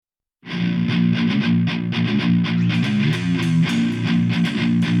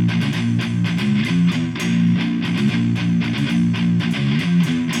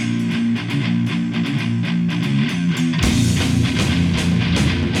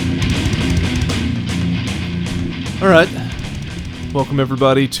All right. Welcome,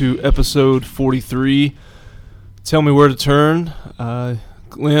 everybody, to episode 43. Tell me where to turn.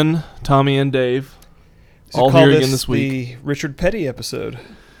 Glenn, Tommy, and Dave. So all here again this week. The Richard Petty episode.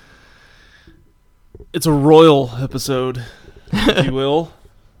 It's a royal episode, if you will.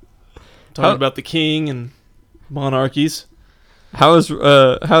 Talking about the king and monarchies. How is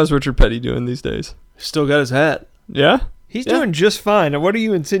Richard Petty doing these days? Still got his hat. Yeah? He's doing just fine. What are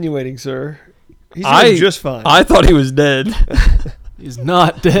you insinuating, sir? He's doing just fine. I thought he was dead. He's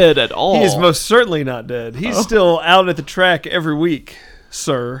not dead at all. He is most certainly not dead. He's still out at the track every week,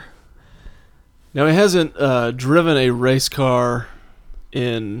 sir. Now, he hasn't driven a race car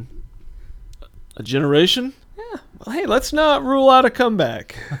in a generation? Yeah. Well, hey, let's not rule out a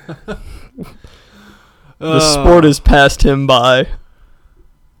comeback. The sport has passed him by.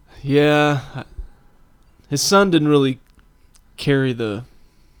 Yeah. His son didn't really carry the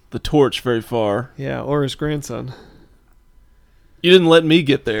torch very far. Yeah, or his grandson. You didn't let me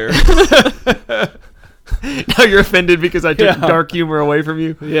get there. Now you're offended because I took dark humor away from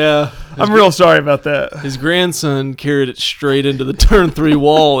you? Yeah. I'm real sorry about that. His grandson carried it straight into the turn 3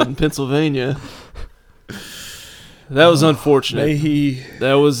 wall in Pennsylvania. That was unfortunate.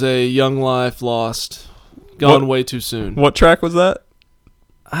 That was a young life lost. Gone way too soon. What track was that?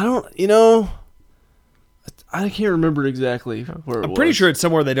 I can't remember exactly where it was. I'm pretty sure it's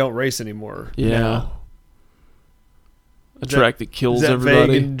somewhere they don't race anymore. Yeah. Now. A track that kills is that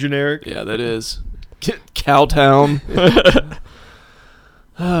everybody. Vague and generic? Yeah, that is. Cowtown.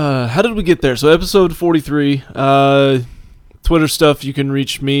 How did we get there? So episode 43. Twitter stuff, you can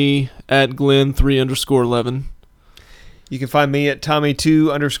reach me at Glenn3_11. You can find me at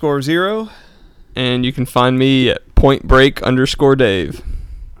Tommy2_0. And you can find me at PointBreak_Dave.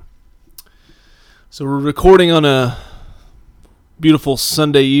 So we're recording on a beautiful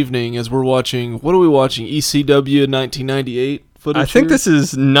Sunday evening as we're watching, what are we watching? ECW 1998 footage? I think this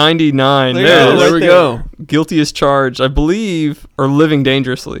is 99. There we go. Guilty as charged, I believe, or Living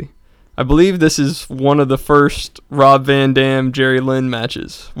Dangerously. I believe this is one of the first Rob Van Dam, Jerry Lynn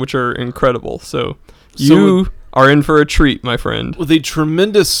matches, which are incredible. So you are in for a treat, my friend. With the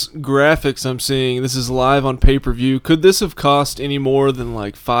tremendous graphics I'm seeing, this is live on pay-per-view. Could this have cost any more than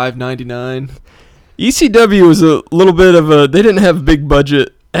like $5.99? ECW was a little bit of a... They didn't have big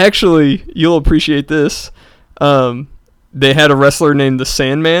budget. Actually, you'll appreciate this. They had a wrestler named the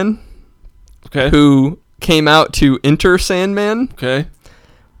Sandman, who came out to enter Sandman. Okay.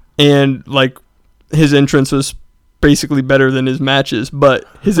 And, like, his entrance was basically better than his matches, but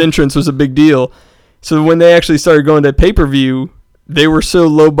his entrance was a big deal. So when they actually started going to pay-per-view, they were so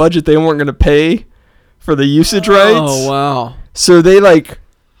low budget they weren't going to pay for the usage rights. Oh, wow. So they, like,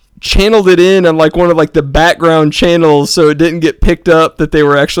 channeled it in on, like, one of, like, the background channels so it didn't get picked up that they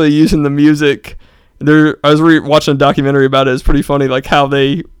were actually using the music. I was watching a documentary about it. It's pretty funny, like, how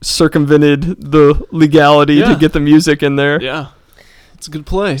they circumvented the legality to get the music in there. Yeah. It's a good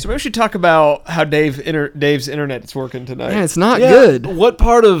play. So maybe we should talk about how Dave's internet is working tonight. Yeah, it's not good. What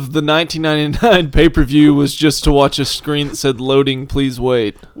part of the 1999 pay-per-view was just to watch a screen that said loading, please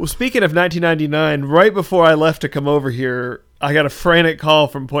wait? Well, speaking of 1999, right before I left to come over here, I got a frantic call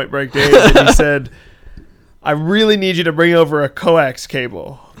from Point Break Dave, and he said, I really need you to bring over a coax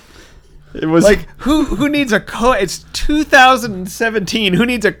cable. It was like, who needs a coax? It's 2017. Who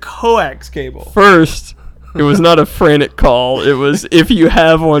needs a coax cable? First, it was not a frantic call. It was, if you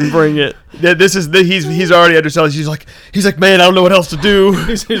have one, bring it. Yeah, he's already underselling. He's like, man, I don't know what else to do.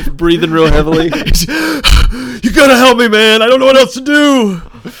 He's breathing real heavily. You gotta help me, man. I don't know what else to do.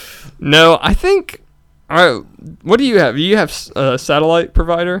 No, I think. What do you have? You have a satellite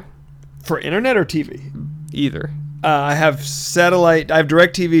provider for internet or TV? Either. I have satellite. I have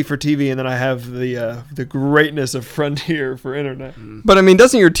DirecTV for TV, and then I have the greatness of Frontier for internet. But I mean,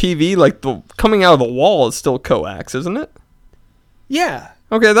 doesn't your TV, like, the coming out of the wall is still coax, isn't it? Yeah.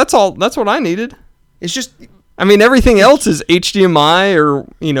 Okay, that's all. That's what I needed. It's just, I mean, everything else is HDMI or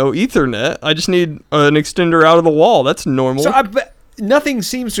Ethernet. I just need an extender out of the wall. That's normal. So nothing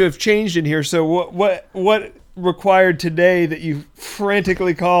seems to have changed in here. So what required today that you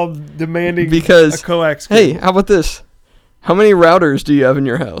frantically called demanding a coax cable? Hey, how about this? How many routers do you have in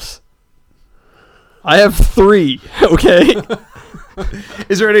your house? I have 3. Okay.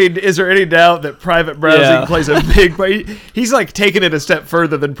 Is there any doubt that private browsing plays a big part? He's like taking it a step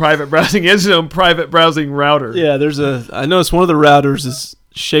further than private browsing. He has his own private browsing router. Yeah, I noticed one of the routers is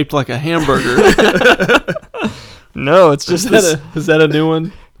shaped like a hamburger. No, it's just Is that a new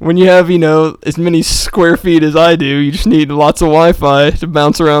one? When you have, as many square feet as I do, you just need lots of Wi-Fi to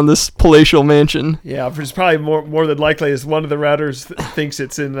bounce around this palatial mansion. Yeah, it's probably more than likely is one of the routers thinks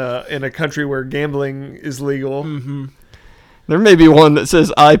it's in a country where gambling is legal. Mm-hmm. There may be one that says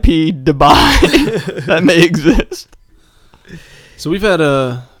IP Dubai. That may exist. So we've had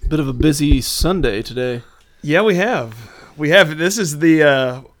a bit of a busy Sunday today. Yeah, we have. This is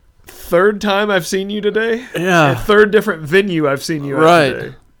the third time I've seen you today. Yeah. Third different venue I've seen you Right. at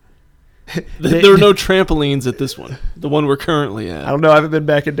today. There are no trampolines at this one. The one we're currently at. I don't know. I haven't been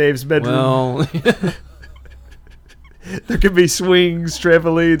back in Dave's bedroom. Well, There could be swings,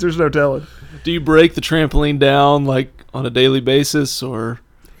 trampolines. There's no telling. do you break the trampoline down like on a daily basis, or?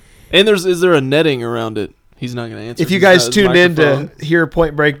 And is there a netting around it? He's not going to answer. If you He's not guys his tuned in microphone. to hear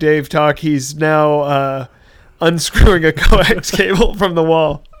Point Break Dave talk, he's now unscrewing a coax cable from the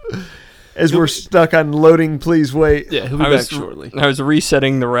wall as we're stuck on loading. Please wait. Yeah, he'll be back shortly. I was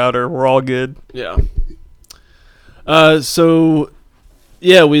resetting the router. We're all good. Yeah. So,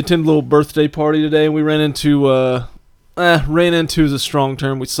 yeah, we attended a little birthday party today, and we ran into is a strong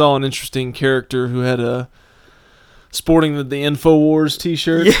term. We saw an interesting character who had sporting the InfoWars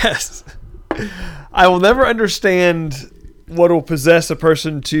t-shirt. Yes. I will never understand what will possess a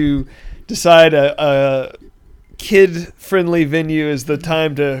person to decide a kid-friendly venue is the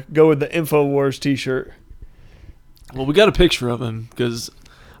time to go with the InfoWars t-shirt. Well, we got a picture of him because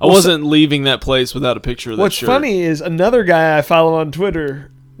I wasn't leaving that place without a picture of that What's shirt. funny is another guy I follow on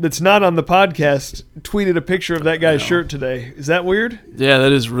Twitter that's not on the podcast tweeted a picture of that guy's shirt today. Is that weird? Yeah,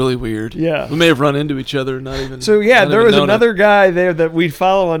 that is really weird. Yeah. We may have run into each other, not even. So yeah, not there even was known it. another guy there that we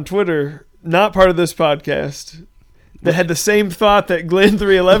follow on Twitter, not part of this podcast, that had the same thought that Glenn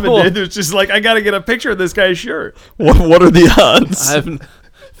 311 Cool. did. It was just like, I got to get a picture of this guy's shirt. What are the odds? I haven't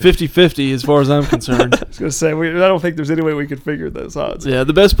 50-50 as far as I'm concerned. I was going to say, I don't think there's any way we could figure those odds. Yeah,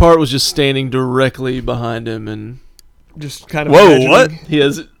 the best part was just standing directly behind him and Just kind of Whoa, imagining. what? he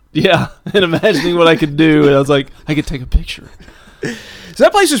has and imagining what I could do, and I was like, I could take a picture. So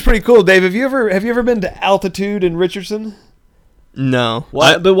that place was pretty cool, Dave. Have you ever been to Altitude in Richardson? No.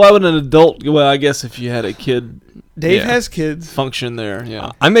 Why? But why would an adult? Well, I guess if you had a kid Dave Yeah. has kids. function there,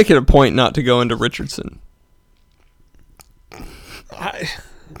 yeah. I make it a point not to go into Richardson.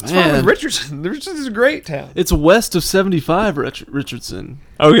 What's wrong with Man. Richardson? Richardson is a great town. It's west of 75, Richardson.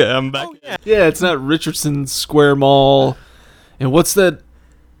 Okay, I'm back. Yeah, it's not Richardson Square Mall. And what's that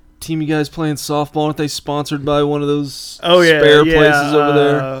team you guys playing softball? Aren't they sponsored by one of those spare places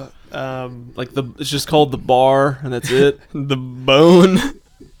over there? Like it's just called the Bar, and that's it. The Bone.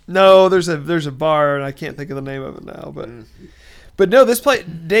 No, there's a bar, and I can't think of the name of it now. But no, this place,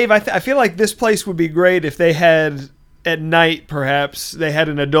 Dave. I feel like this place would be great if they had at night. Perhaps they had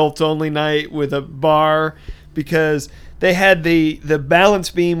an adults only night with a bar, because they had the balance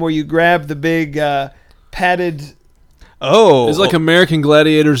beam where you grab the big padded. Oh, It's like American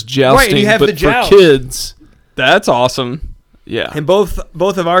Gladiators jousting, you have but the joust. for kids. that's awesome. Yeah. And both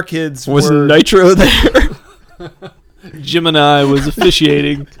of our kids Was were Nitro there? Gemini was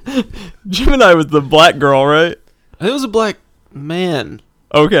officiating. Gemini was the black girl, right? I think it was a black man,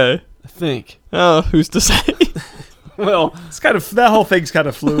 Okay. I think. Oh, who's to say? Well, It's kind of, that whole thing's kind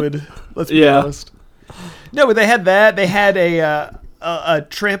of fluid. Let's be Yeah. honest. No, but they had that. They had a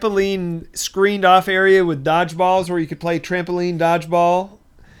trampoline screened off area with dodgeballs where you could play trampoline dodgeball.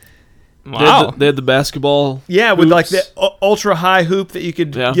 Wow. they had the basketball. Yeah, with like hoops. the ultra high hoop that you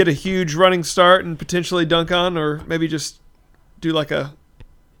could Yeah. get a huge running start and potentially dunk on, or maybe just do like a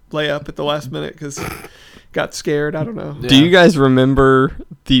layup at the last minute because got scared. I don't know. Yeah. Do you guys remember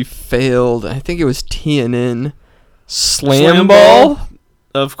the failed, I think it was TNN, Slam Ball?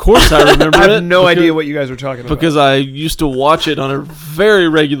 Of course, I remember I it. have no because- idea what you guys were talking about. because I used to watch it on a very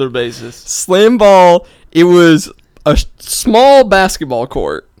regular basis. Slam Ball, it was a small basketball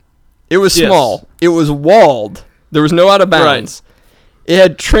court. It was Yes. small. It was walled. There was no out of bounds. It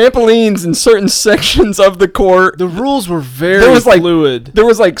had trampolines in certain sections of the court. The rules were very There was, like, fluid. There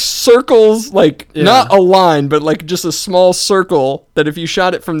was like circles, like Yeah. not a line, but like just a small circle that if you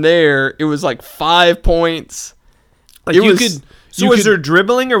shot it from there, it was like 5 points. like it you was- could. So you was could- there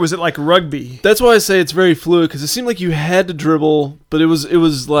dribbling or was it like rugby? That's why I say it's very fluid, because it seemed like you had to dribble, but it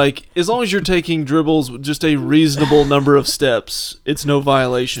was like, as long as you're taking dribbles with just a reasonable number of steps, it's no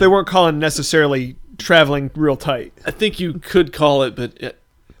violation. They weren't calling necessarily traveling real tight. I think you could call it, but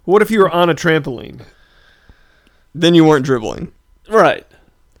What if you were on a trampoline? Then you weren't dribbling. right.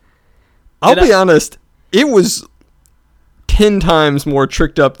 I'll And be honest, it was 10 times more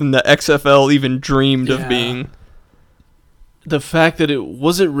tricked up than the XFL even dreamed Yeah. of being. the fact that it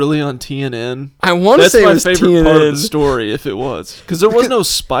wasn't really on TNN. I want to say it was That's my favorite TNN. part of the story, if it was. Because there was no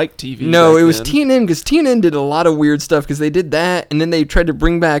Spike TV. No, back it was then. TNN, because TNN did a lot of weird stuff, because they did that, and then they tried to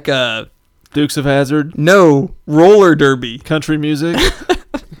bring back, Dukes of Hazzard. roller derby. Country music.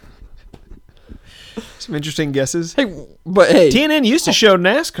 Some interesting guesses. Hey, TNN used to show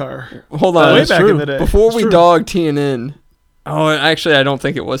NASCAR. hold on. Way back in the day. Before we dog TNN, actually, I don't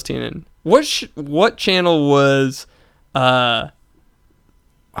think it was TNN. What channel was, I'm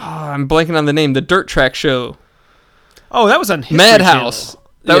blanking on the name, the dirt track show. Oh, that was on History Madhouse. Channel.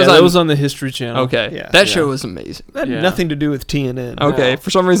 That was on the History Channel. Okay. Yeah. That show was amazing. That had nothing to do with TNN. Okay. For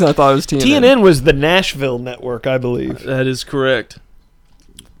some reason, I thought it was TNN. TNN was the Nashville network, I believe. That is correct.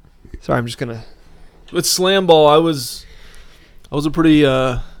 Sorry, I'm just going to... With Slam Ball, I was a pretty,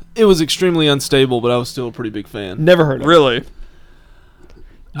 it was extremely unstable, but I was still a pretty big fan. Never heard of it. Really?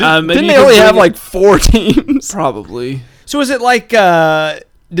 Maybe Didn't you they could only have bring like 4 teams? Probably. So was it like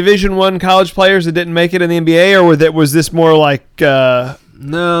Division I college players that didn't make it in the NBA, or was this more like...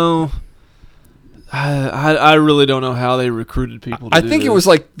 No. I really don't know how they recruited people to I do think it this. was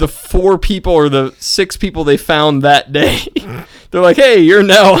like the 4 people or the 6 people they found that day. They're like, hey, you're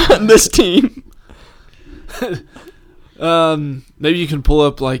now on this team. Maybe you can pull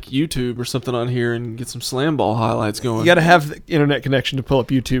up like YouTube or something on here and get some Slam Ball highlights going. You got to have the internet connection to pull up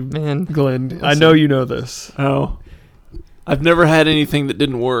YouTube, Man. Glenn. I know you know this. Oh. I've never had anything that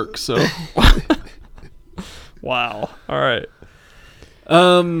didn't work, so. Wow. All right.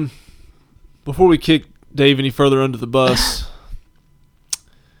 Before we kick Dave any further under the bus,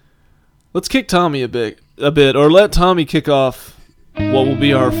 let's kick Tommy a bit, or let Tommy kick off what will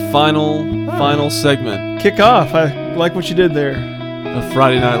be our final segment Kick off. I like what you did there. of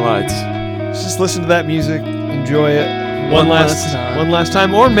Friday Night Lights. Just listen to that music, enjoy it One last time. one last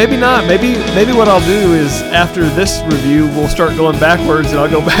time, or maybe not. Maybe what I'll do is after this review, we'll start going backwards, and I'll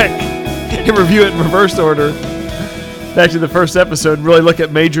go back and review it in reverse order. Back to the first episode, really look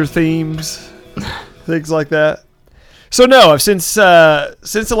at major themes, things like that. So no, since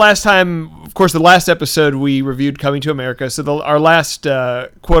the last time, of course, the last episode we reviewed Coming to America. So our last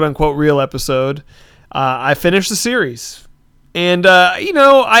quote unquote real episode, I finished the series, and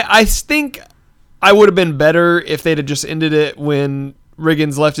I think I would have been better if they'd have just ended it when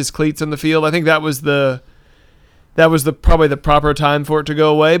Riggins left his cleats on the field. I think that was probably the proper time for it to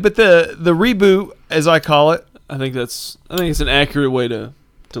go away. But the reboot, as I call it, I think it's an accurate way to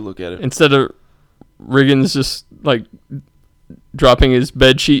look at it. Instead of Riggins just like dropping his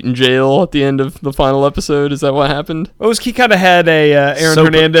bed sheet in jail at the end of the final episode, is that what happened? he kind of had a Aaron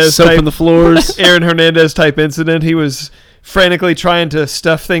Hernandez soap type, in the floors. Aaron Hernandez type incident. He was frantically trying to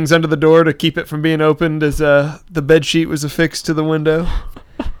stuff things under the door to keep it from being opened as the bed sheet was affixed to the window.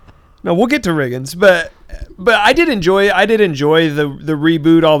 No, we'll get to Riggins, but I did enjoy the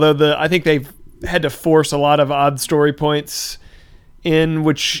reboot. Although I think they've had to force a lot of odd story points in,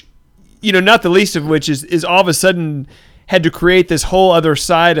 which, not the least of which is all of a sudden had to create this whole other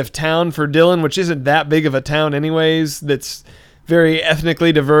side of town for Dillon, which isn't that big of a town anyways. That's very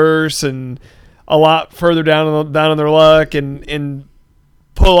ethnically diverse and a lot further down on their luck, and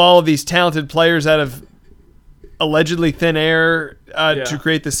pull all of these talented players out of allegedly thin air to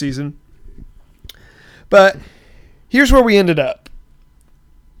create this season. But here's where we ended up.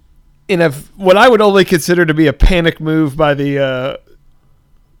 In what I would only consider to be a panic move by the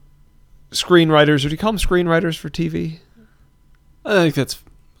screenwriters. Or do you call them screenwriters for TV? I think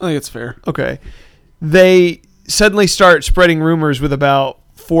it's fair. Okay. They suddenly start spreading rumors with about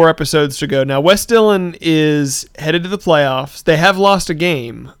 4 episodes to go. Now, West Dillon is headed to the playoffs. They have lost a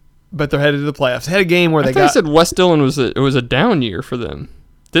game, but they're headed to the playoffs. They had a game where I said West Dillon was a down year for them.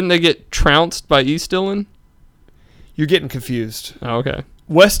 Didn't they get trounced by East Dillon? You're getting confused. Oh, okay.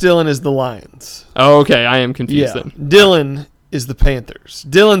 West Dillon is the Lions. Oh, okay. I am confused then. Dillon is the Panthers.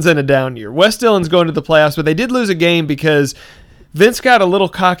 Dillon's in a down year. West Dillon's going to the playoffs, but they did lose a game because Vince got a little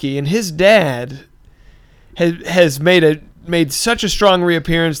cocky, and his dad has made such a strong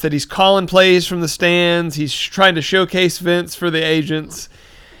reappearance that he's calling plays from the stands. He's trying to showcase Vince for the agents.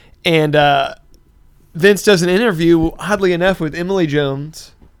 And Vince does an interview, oddly enough, with Emily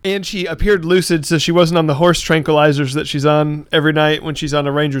Jones. And she appeared lucid, so she wasn't on the horse tranquilizers that she's on every night when she's on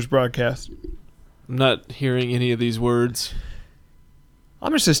a Rangers broadcast. I'm not hearing any of these words.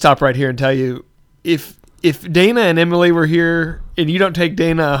 I'm just going to stop right here and tell you, if Dana and Emily were here and you don't take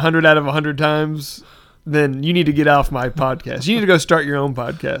Dana 100 out of 100 times, then you need to get off my podcast. You need to go start your own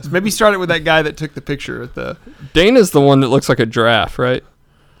podcast. Maybe start it with that guy that took the picture at the... Dana's the one that looks like a giraffe, right?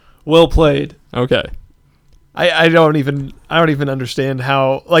 Well played. Okay. I don't even understand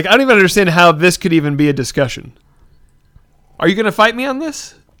how... I don't even understand how this could even be a discussion. Are you going to fight me on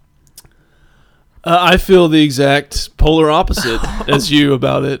this? I feel the exact polar opposite as you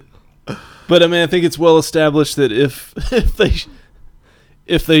about it. But I mean, I think it's well established that if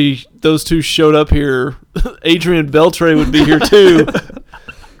those two showed up here, Adrian Beltre would be here too,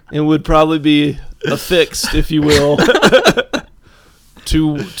 and would probably be affixed, if you will,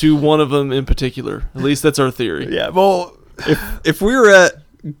 to one of them in particular. At least that's our theory. Yeah. Well, if we were at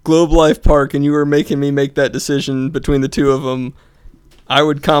Globe Life Park and you were making me make that decision between the two of them, I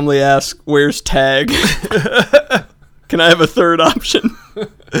would calmly ask, "Where's Tag? Can I have a third option?"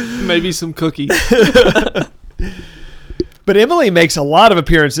 Maybe some cookies. But Emily makes a lot of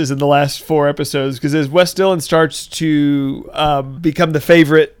appearances in the last 4 episodes because as West Dillon starts to become the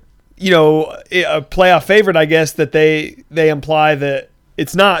favorite, a playoff favorite, I guess, that they imply that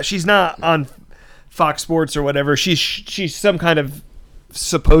she's not on Fox Sports or whatever. She's some kind of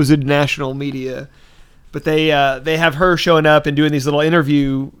supposed national media. But they have her showing up and doing these little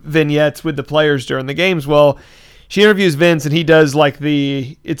interview vignettes with the players during the games. Well, she interviews Vince, and he does like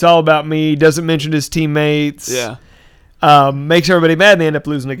it's all about me, doesn't mention his teammates. Yeah. Makes everybody mad, and they end up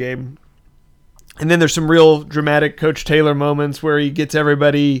losing the game. And then there's some real dramatic Coach Taylor moments where he gets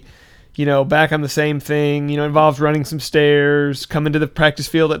everybody, back on the same thing. Involves running some stairs, coming to the practice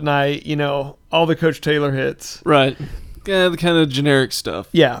field at night, all the Coach Taylor hits. Right. Yeah, the kind of generic stuff.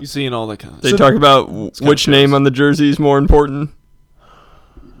 Yeah. You see in all that kind of stuff. They talk about which name on the jersey is more important.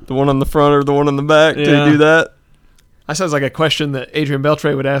 The one on the front or the one on the back? Yeah. Do they do that? That sounds like a question that Adrian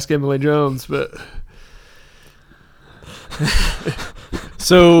Beltre would ask Emily Jones, but...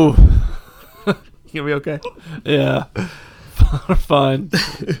 So... You gonna be okay? Yeah. Fine.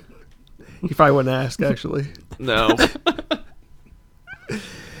 You probably wouldn't ask, actually. No.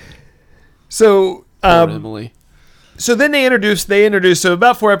 So... Emily. So then they introduced, so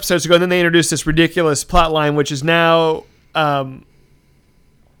about 4 episodes ago, and then they introduced this ridiculous plot line, which is now,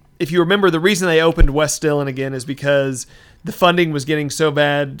 if you remember, the reason they opened West Dillon again is because the funding was getting so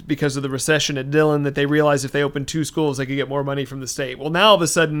bad because of the recession at Dillon that they realized if they opened 2 schools, they could get more money from the state. Well, now all of a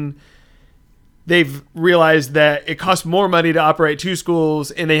sudden, they've realized that it costs more money to operate 2 schools,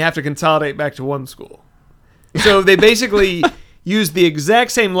 and they have to consolidate back to 1 school. So they basically... use the exact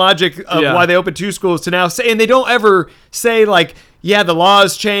same logic of why they opened 2 schools to now say, and they don't ever say like, yeah, the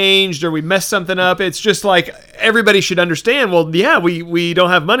laws changed or we messed something up. It's just like everybody should understand, well, yeah, we don't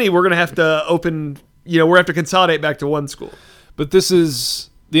have money. We're going to have to open, we're going to have to consolidate back to 1 school. But this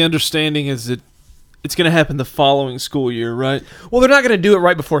is, the understanding is that it's going to happen the following school year, right? Well, they're not going to do it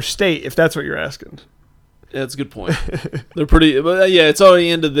right before state, if that's what you're asking. Yeah, that's a good point. They're pretty, but it's already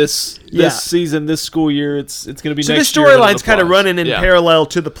into this season, this school year. It's going to be so next year. So this storyline's kind of running in parallel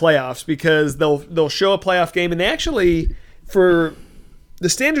to the playoffs because they'll show a playoff game, and they actually, for the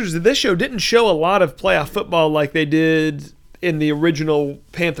standards of this show, didn't show a lot of playoff football like they did in the original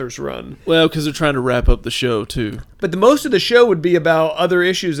Panthers run. Well, because they're trying to wrap up the show too. But most of the show would be about other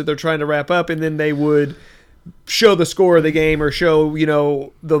issues that they're trying to wrap up, and then they would show the score of the game or show,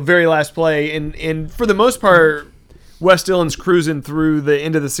 the very last play. And for the most part, West Dillon's cruising through the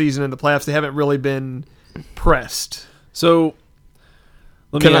end of the season and the playoffs. They haven't really been pressed. So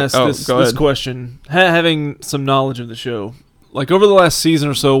let me ask this question. Having some knowledge of the show, like over the last season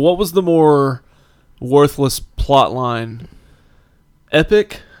or so, what was the more worthless plot line?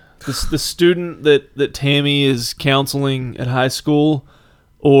 Epic? The student that Tammy is counseling at high school,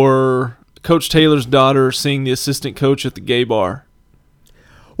 or Coach Taylor's daughter seeing the assistant coach at the gay bar?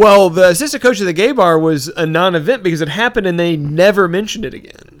 Well, the assistant coach at the gay bar was a non-event because it happened and they never mentioned it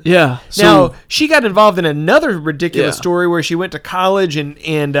again. Yeah. Now, she got involved in another ridiculous story where she went to college and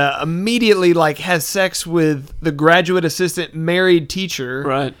immediately has sex with the graduate assistant married teacher.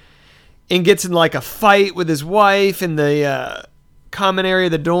 Right. And gets in a fight with his wife in the common area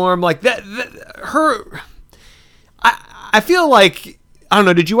of the dorm. I feel like... I don't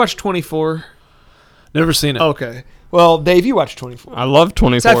know. Did you watch 24? Never seen it. Okay. Well, Dave, you watched 24. I love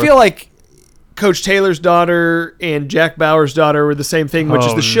 24. So I feel like Coach Taylor's daughter and Jack Bauer's daughter were the same thing, which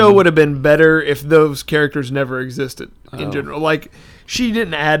is the show would have been better if those characters never existed in general. She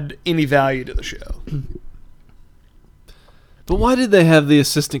didn't add any value to the show. But why did they have the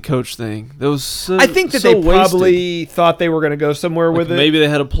assistant coach thing? That was I think that they probably thought they were going to go somewhere with it. Maybe they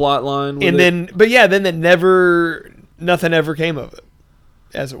had a plot line with it. Nothing ever came of it.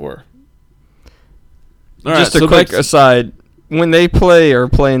 As it were. Just a quick aside. When they play or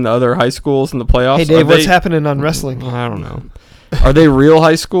play in the other high schools in the playoffs... Hey, Dave, what's happening on wrestling? I don't know. Are they real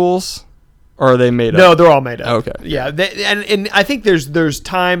high schools? Or are they made up? No, they're all made up. Okay. Yeah, and I think there's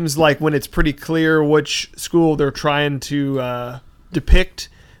times when it's pretty clear which school they're trying to depict,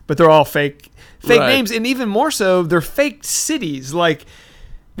 but they're all fake Right. names, and even more so, they're fake cities. Like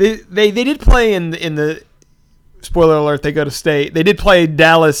they did play in the spoiler alert, they go to state. They did play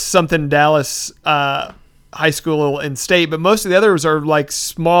Dallas high school and state, but most of the others are like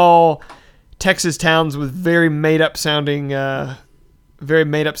small Texas towns with very made up sounding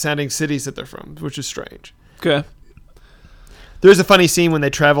cities that they're from, which is strange. Okay. There's a funny scene when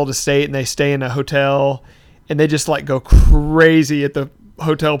they travel to state and they stay in a hotel and they just like go crazy at the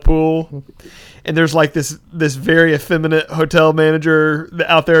hotel pool. And there's like this very effeminate hotel manager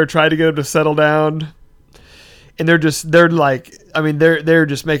out there trying to get them to settle down. And they're just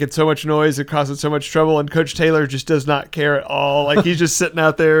making so much noise and causing so much trouble. And Coach Taylor just does not care at all. Like he's just sitting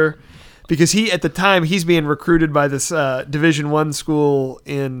out there because at the time he's being recruited by this Division I school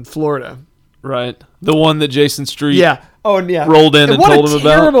in Florida. Right. The one that Jason Street rolled in and told him about. What a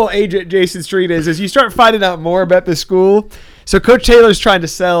terrible agent Jason Street is you start finding out more about this school. So Coach Taylor's trying to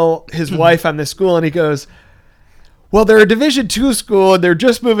sell his wife on this school, and he goes, well, they're a Division II school, and they're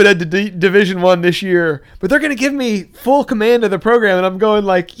just moving into Division I this year, but they're going to give me full command of the program. And I'm going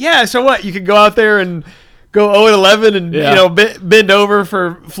like, yeah, so what? You can go out there and go 0-11 and bend over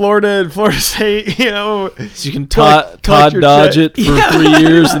for Florida and Florida State, So you can Todd Dodge it for 3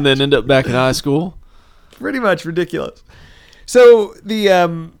 years and then end up back in high school. Pretty much ridiculous. So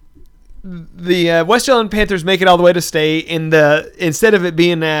the West Dillon Panthers make it all the way to state. Instead of it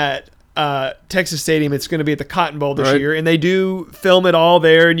being at Texas Stadium, it's going to be at the Cotton Bowl this year, and they do film it all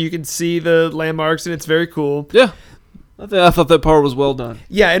there, and you can see the landmarks, and it's very cool. Yeah. I thought that part was well done.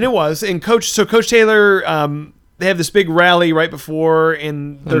 Yeah, and it was. And Coach Taylor, they have this big rally right before,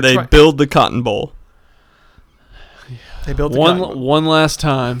 and they build the Cotton Bowl. They built the one last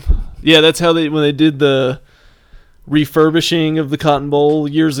time. Yeah, that's how when they did the refurbishing of the Cotton Bowl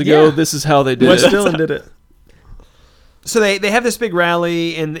years ago. Yeah. This is how they did West Dillon did it. So they have this big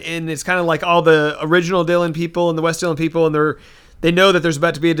rally, and it's kind of like all the original Dillon people and the West Dillon people, and they know that there's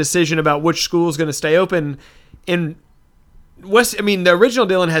about to be a decision about which school is going to stay open. And the original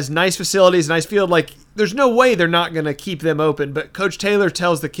Dillon has nice facilities, nice field. Like, there's no way they're not going to keep them open. But Coach Taylor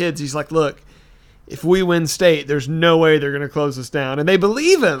tells the kids, he's like, look, if we win state, there's no way they're going to close us down. And they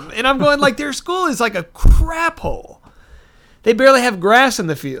believe him. And I'm going like, their school is like a crap hole. They barely have grass in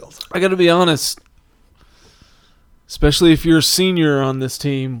the field. I got to be honest. Especially if you're a senior on this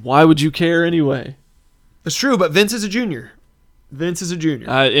team, why would you care anyway? It's true, but Vince is a junior.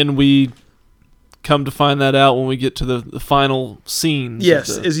 And we come to find that out when we get to the final scenes.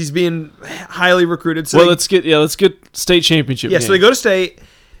 Yes, as he's being highly recruited. So let's get state championship. Yeah, game. So they go to state.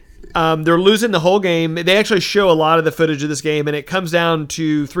 They're losing the whole game. They actually show a lot of the footage of this game, and it comes down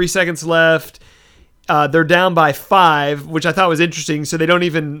to 3 seconds left. They're down by 5, which I thought was interesting. So they don't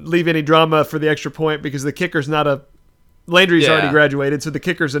even leave any drama for the extra point because the kicker's not Landry's already graduated, so the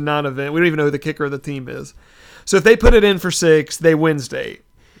kicker's a non-event. We don't even know who the kicker of the team is. So if they put it in for 6, they win state.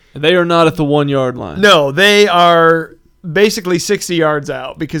 They are not at the 1 yard line. No, they are basically 60 yards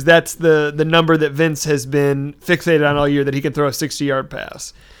out because that's the number that Vince has been fixated on all year, that he can throw a 60-yard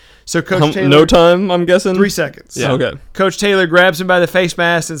pass. So Coach Taylor, no time, I'm guessing? 3 seconds. Yeah. Okay. Coach Taylor grabs him by the face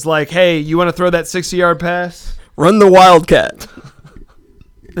mask and is like, hey, you want to throw that 60-yard pass? Run the Wildcat.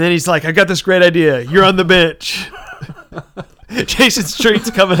 And then he's like, I got this great idea. You're on the bench. Jason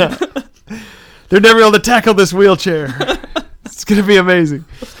Street's coming up. They're never able to tackle this wheelchair. It's going to be amazing.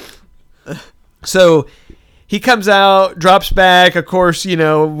 So he comes out, drops back. Of course, we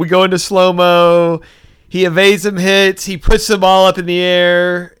go into slow-mo. He evades some hits. He puts the ball up in the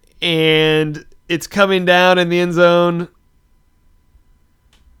air, and it's coming down in the end zone.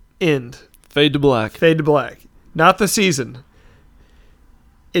 End. Fade to black. Not the season.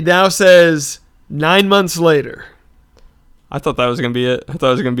 It now says 9 months later. I thought that was going to be it. I thought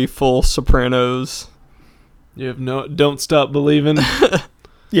it was going to be full Sopranos. You have Don't Stop Believing.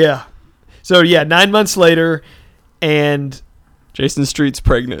 Yeah. So, 9 months later, and Jason Street's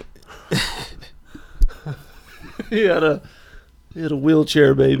pregnant. He had a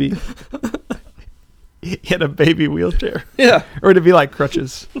wheelchair baby. He had a baby wheelchair. Yeah. Or would it be like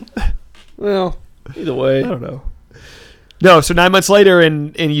crutches? Well, either way. I don't know. No, so 9 months later,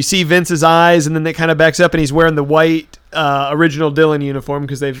 and you see Vince's eyes, and then it kind of backs up, and he's wearing the white original Dillon uniform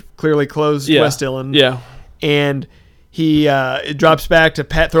because they've clearly closed West Dillon. Yeah. And he drops back to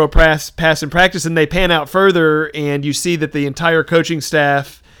throw a pass in practice, and they pan out further, and you see that the entire coaching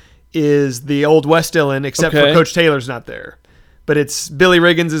staff is the old West Dillon, except for Coach Taylor's not there. But it's Billy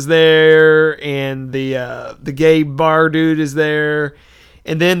Riggins is there, and the gay bar dude is there.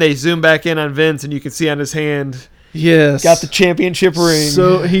 And then they zoom back in on Vince, and you can see on his hand, yes, got the championship ring.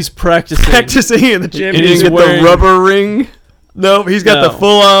 So he's practicing in the championship. He didn't get the rubber ring. Nope, he's got the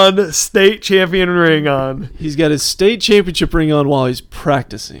full-on state champion ring on. He's got his state championship ring on while he's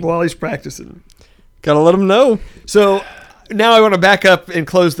practicing. Gotta let him know. So now I want to back up and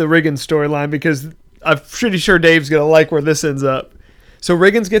close the Riggins storyline because I'm pretty sure Dave's going to like where this ends up. So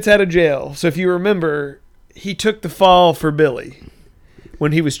Riggins gets out of jail. So if you remember, he took the fall for Billy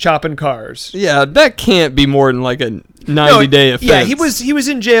when he was chopping cars. Yeah, that can't be more than like a 90-day offense. Yeah, he was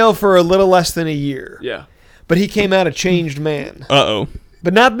in jail for a little less than a year. Yeah. But he came out a changed man. Uh-oh.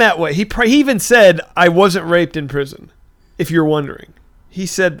 But not in that way. He even said, I wasn't raped in prison, if you're wondering. He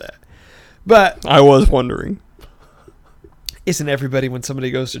said that. But I was wondering. Isn't everybody when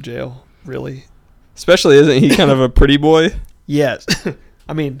somebody goes to jail, really? Especially, isn't he kind of a pretty boy? Yes.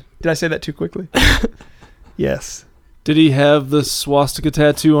 I mean, did I say that too quickly? Yes. Did he have the swastika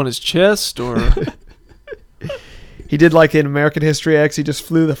tattoo on his chest, or? He did like in American History X. He just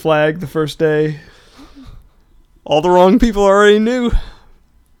flew the flag the first day. All the wrong people already knew.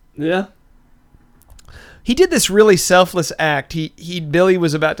 Yeah. He did this really selfless act. Billy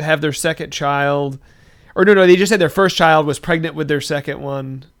was about to have their second child. Or no, they just said their first child was pregnant with their second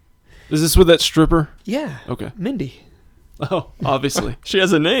one. Is this with that stripper? Yeah. Okay. Mindy. Oh, obviously. She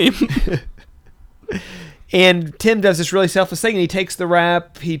has a name. And Tim does this really selfless thing, and he takes the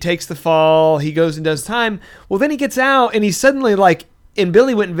rap, he takes the fall, he goes and does time. Well, then he gets out, and he's suddenly like, and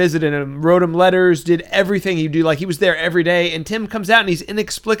Billy went and visited him, wrote him letters, did everything he'd do. Like, he was there every day, and Tim comes out, and he's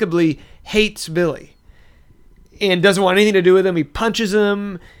inexplicably hates Billy and doesn't want anything to do with him. He punches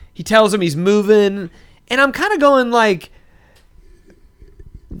him. He tells him he's moving. And I'm kind of going like,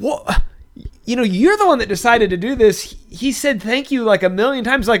 what? You know, you're the one that decided to do this. He said thank you like a million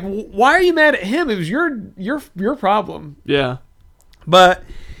times. Like, why are you mad at him? It was your problem. Yeah. But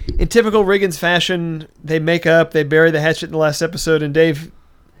in typical Riggins fashion, they make up. They bury the hatchet in the last episode. And Dave,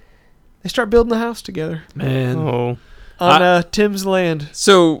 they start building the house together. Man. Oh. On Tim's land.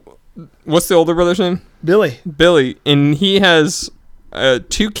 So, what's the older brother's name? Billy. And he has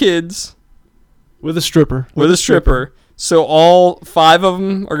 2 kids. With a stripper. With a stripper. So all 5 of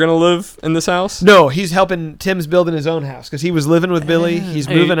them are going to live in this house? No, he's helping. Tim's building his own house because he was living with Billy. He's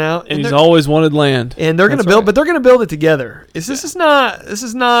moving out. And he's always wanted land. And they're going to build, but they're going to build it together. This is not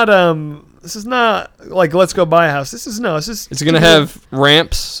like, let's go buy a house. Is it going to have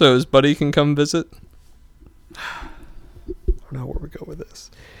ramps so his buddy can come visit? I don't know where we go with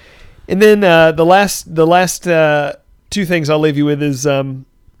this. And then the last 2 things I'll leave you with is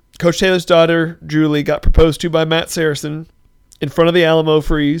Coach Taylor's daughter, Julie, got proposed to by Matt Saracen in front of the Alamo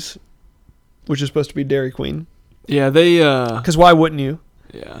Freeze, which is supposed to be Dairy Queen. Yeah, they... Because why wouldn't you?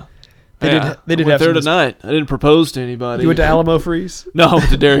 Yeah. They did I have went there tonight. I didn't propose to anybody. You went to Alamo Freeze? No, I went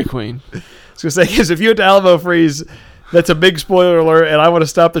to Dairy Queen. I was going to say, because if you went to Alamo Freeze, that's a big spoiler alert, and I want to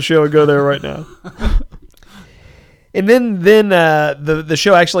stop the show and go there right now. And then the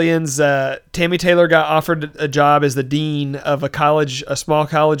show actually ends. Tammy Taylor got offered a job as the dean of a small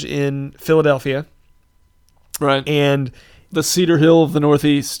college in Philadelphia. Right. And the Cedar Hill of the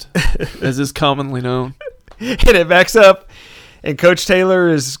Northeast, as is commonly known. And it backs up, and Coach Taylor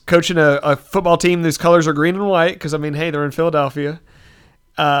is coaching a football team whose colors are green and white because, I mean, hey, they're in Philadelphia.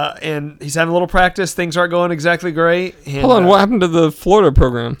 And he's having a little practice. Things aren't going exactly great. And, hold on, what happened to the Florida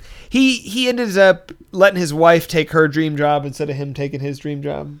program? He ended up letting his wife take her dream job instead of him taking his dream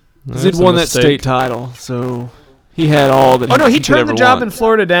job. Because he'd won that state title, so he had all that. Oh no, he turned the job in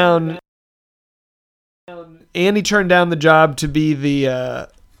Florida down, and he turned down the job to be the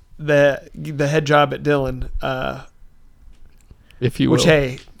head job at Dillon. If you will. Which,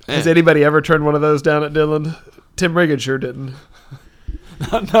 hey, has anybody ever turned one of those down at Dillon? Tim Riggins sure didn't.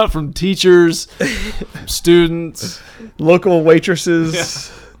 Not from teachers, from students, local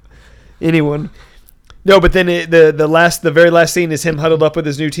waitresses, anyone. No, but then the very last scene is him huddled up with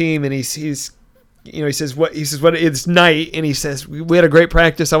his new team, and he says it's night, and he says we had a great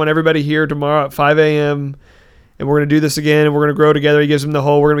practice. I want everybody here tomorrow at 5 a.m. and we're gonna do this again, and we're gonna grow together. He gives him the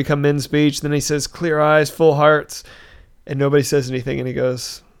whole we're gonna become men's speech. Then he says clear eyes, full hearts, and nobody says anything, and he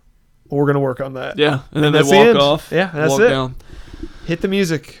goes, well, we're gonna work on that. Yeah, and then they walk off. Yeah, that's walk it. Down. Hit the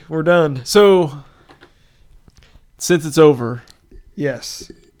music. We're done. So, since it's over,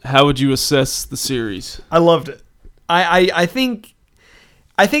 yes. How would you assess the series? I loved it. I think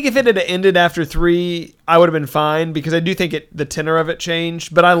if it had ended after 3, I would have been fine because I do think the tenor of it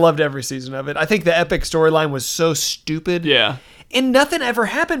changed. But I loved every season of it. I think the epic storyline was so stupid. Yeah. And nothing ever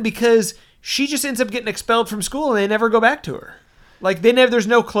happened because she just ends up getting expelled from school and they never go back to her. Like there's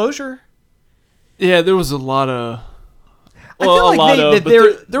no closure. Yeah, there was a lot of. I feel like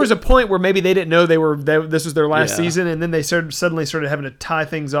there was a point where maybe they didn't know this was their last season, and then they suddenly started having to tie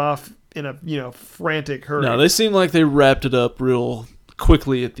things off frantic hurry. No, they seem like they wrapped it up real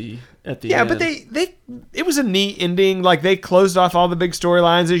quickly at the end. But it was a neat ending. Like they closed off all the big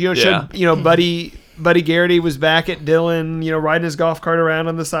storylines. Showed, Buddy Garrity was back at Dillon, riding his golf cart around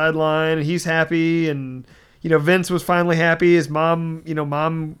on the sideline, and he's happy. And Vince was finally happy. His mom,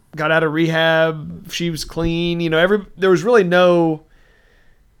 mom got out of rehab. She was clean. There was really no.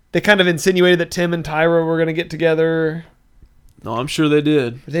 They kind of insinuated that Tim and Tyra were going to get together. No, I'm sure they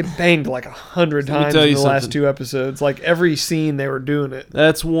did. They banged like 100 times in the last 2 episodes. Like every scene, they were doing it.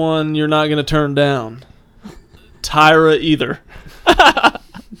 That's one you're not going to turn down. Tyra either.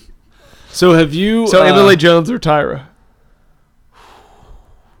 So have you? So Emily Jones or Tyra?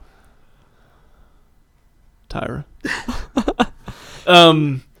 Tyra.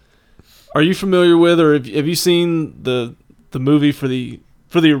 Are you familiar with, or have you seen the movie for the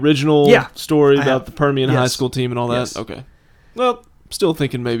original story about the Permian high school team and all that? Yes. Okay. Well, still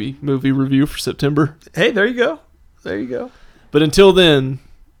thinking maybe movie review for September. Hey, there you go. But until then,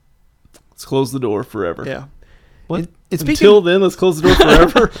 let's close the door forever. Yeah. What? Until then, let's close the door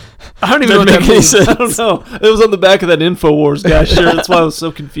forever? I don't even know what that means. I don't know. It was on the back of that InfoWars guy shirt. That's why I was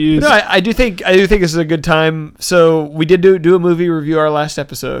so confused. No, I do think this is a good time. So we did do a movie review our last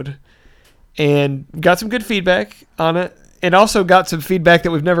episode, and got some good feedback on it, and also got some feedback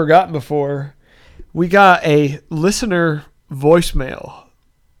that we've never gotten before. We got a listener voicemail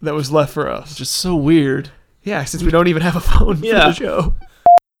that was left for us. Just so weird. Yeah, since we don't even have a phone for the show.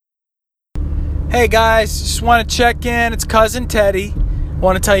 Hey guys, just want to check in. It's Cousin Teddy.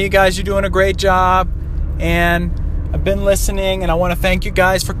 Want to tell you guys you're doing a great job, and I've been listening, and I want to thank you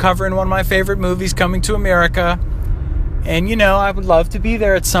guys for covering one of my favorite movies, Coming to America. And I would love to be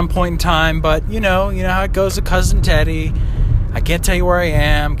there at some point in time, but you know how it goes with Cousin Teddy. I can't tell you where I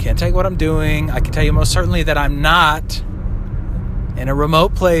am, can't tell you what I'm doing. I can tell you most certainly that I'm not in a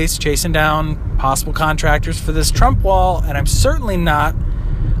remote place chasing down possible contractors for this Trump wall, and I'm certainly not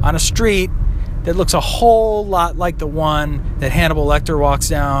on a street that looks a whole lot like the one that Hannibal Lecter walks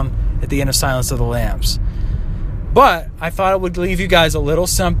down at the end of Silence of the Lambs. But I thought I would leave you guys a little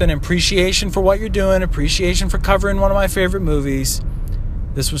something, appreciation for what you're doing, appreciation for covering one of my favorite movies.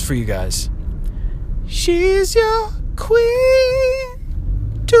 This was for you guys. She's your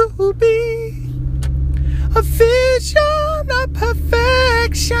queen to be, a vision of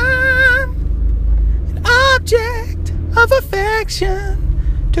perfection, an object of affection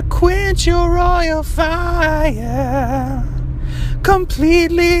to quench your royal fire,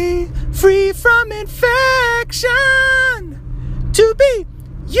 completely free from infection, to be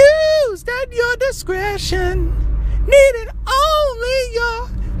used at your discretion, needing only your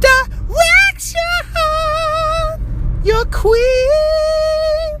direction, your queen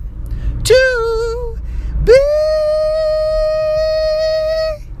to be.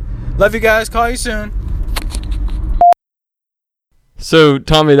 Love you guys, call you soon. So,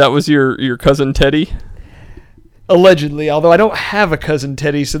 Tommy, that was your cousin Teddy? Allegedly, although I don't have a cousin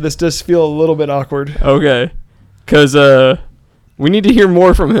Teddy, so this does feel a little bit awkward. Okay. Because we need to hear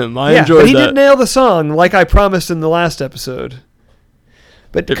more from him. I enjoyed that. But he did nail the song, like I promised in the last episode.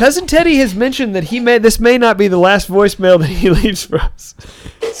 But Cousin Teddy has mentioned that this may not be the last voicemail that he leaves for us.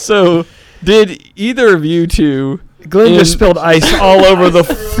 So, did either of you two... Glenn just spilled ice all over the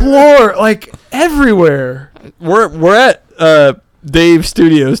floor, like everywhere. We're at... Dave's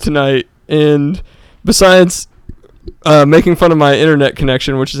studios tonight, and besides making fun of my internet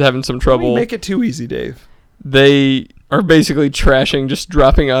connection, which is having some trouble, don't make it too easy, Dave. They are basically trashing, just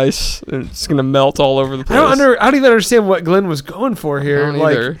dropping ice, and it's gonna melt all over the place. I don't even understand what Glenn was going for here. I don't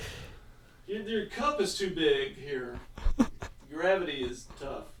either. Your cup is too big here. Gravity is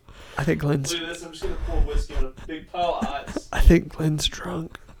tough. I think Glenn's. Look at this. I'm just gonna pour whiskey on a big pile of ice. I think Glenn's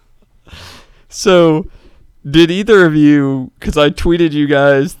drunk. So. Did either of you, because I tweeted you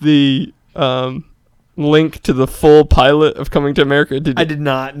guys the link to the full pilot of Coming to America. I did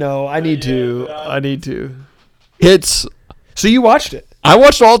not. No, I need to. It's... So you watched it? I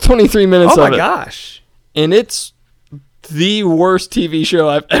watched all 23 minutes of it. Oh my gosh. And it's the worst TV show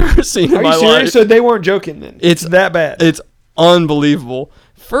I've ever seen in my life. Are you serious? So they weren't joking then? It's that bad? It's unbelievable.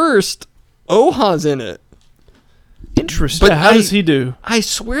 First, Oha's in it. Interesting. But how does he do? I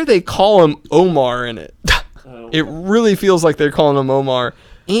swear they call him Omar in it. It really feels like they're calling him Omar.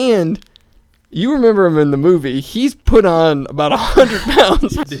 And you remember him in the movie. He's put on about 100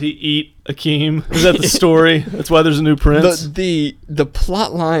 pounds. Did he eat Akeem? Is that the story? That's why there's a new prince? The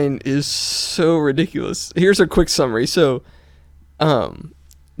plot line is so ridiculous. Here's a quick summary. So,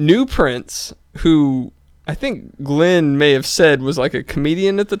 new prince, who I think Glenn may have said was like a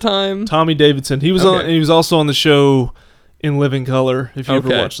comedian at the time. Tommy Davidson. He was on. He was also on the show in living color. If you ever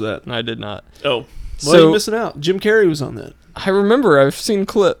watched that, I did not. Oh, well, you're missing out. Jim Carrey was on that. I remember. I've seen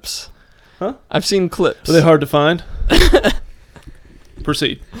clips. Huh? I've seen clips. Are they hard to find?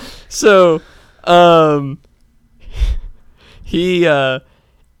 Proceed. So,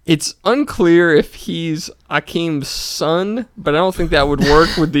 it's unclear if he's Akeem's son, but I don't think that would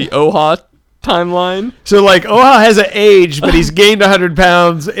work with the Oha timeline. So, like, Oha has an age, but he's gained 100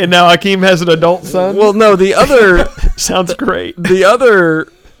 pounds, and now Akeem has an adult son? Well, no, the other... Sounds great. The other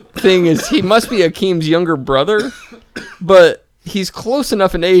thing is he must be Akeem's younger brother, but he's close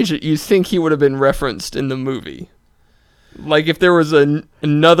enough in age that you'd think he would have been referenced in the movie. Like, if there was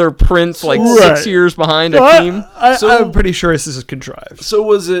another prince, like, 6 years behind Akeem. I'm pretty sure this is contrived. So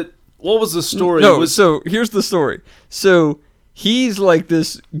what was the story? So here's the story. So he's like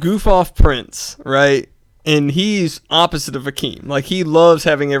this goof-off prince, right? And he's opposite of Akeem. Like, he loves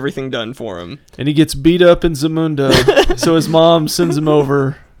having everything done for him. And he gets beat up in Zamunda, so his mom sends him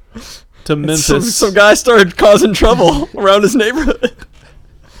over to Memphis. Some guy started causing trouble around his neighborhood.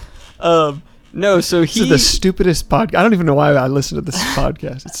 No, so This is the stupidest podcast. I don't even know why I listen to this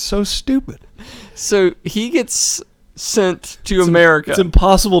podcast. It's so stupid. So he gets sent to America. It's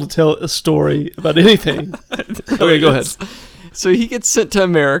impossible to tell a story about anything. Okay, go ahead. So he gets sent to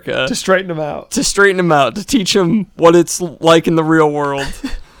America. To straighten him out. To teach him what it's like in the real world.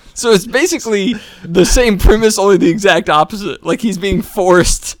 So it's basically the same premise, only the exact opposite. Like, he's being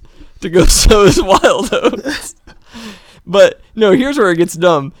forced to go sow his wild oats. But, no, here's where it gets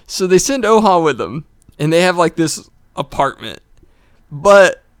dumb. So they send Oha with them, and they have, like, this apartment.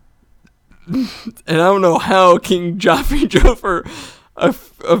 But, and I don't know how King Joffrey Joffrey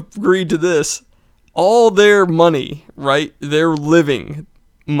agreed to this. All their money, right, their living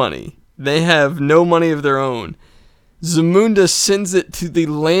money, they have no money of their own. Zamunda sends it to the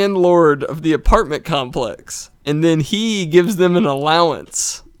landlord of the apartment complex, and then he gives them an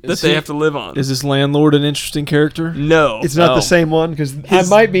allowance that they have to live on. Is this landlord an interesting character? No. It's not the same one, because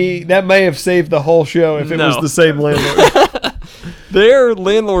that may have saved the whole show if it was the same landlord. Their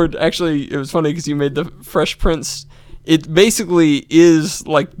landlord, actually, it was funny because you made the Fresh Prince. It basically is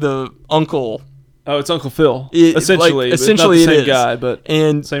like the uncle. Oh, it's Uncle Phil. Essentially not the same guy, but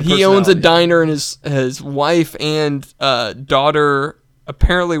and he owns a diner, and his wife and daughter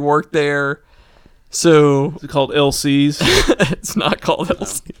apparently work there. So is it called LC's? It's not called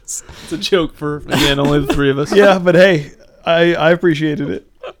LC's. It's a joke for, again, only the three of us. Yeah, but hey, I appreciated it.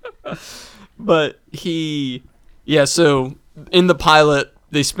 But so in the pilot,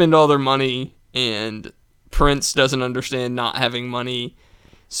 they spend all their money, and Prince doesn't understand not having money.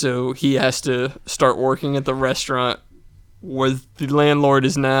 So he has to start working at the restaurant where the landlord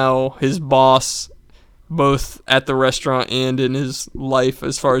is now his boss, both at the restaurant and in his life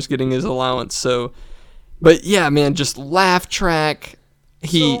as far as getting his allowance. So, but yeah, man, just laugh track.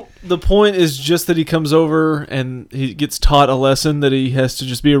 So the point is just that he comes over and he gets taught a lesson that he has to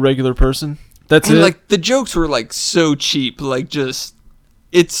just be a regular person. That's it. Like, the jokes were like so cheap, like, just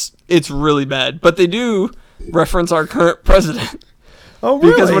it's really bad. But they do reference our current president. Oh,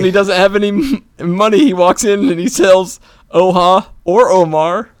 really? Because when he doesn't have any money, he walks in and he tells Oha or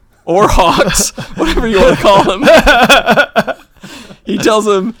Omar or Hawks, whatever you want to call him. He tells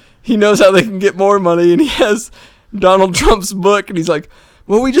him he knows how they can get more money, and he has Donald Trump's book, and he's like,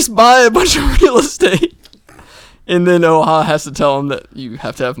 well, we just buy a bunch of real estate. And then Oha has to tell him that you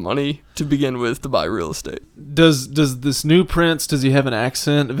have to have money to begin with to buy real estate. Does this new prince, does he have an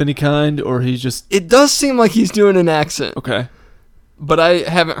accent of any kind, or he just... It does seem like he's doing an accent. Okay. But I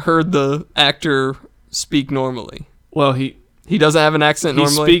haven't heard the actor speak normally. Well, he doesn't have an accent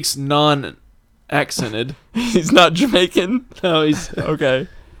normally? He speaks non-accented. He's not Jamaican? No, he's... Okay.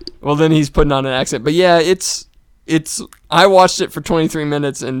 Well, then he's putting on an accent. But yeah, it's... I watched it for 23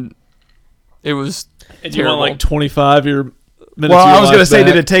 minutes, and it was and terrible. You want like 25 minutes Well, I was going to say,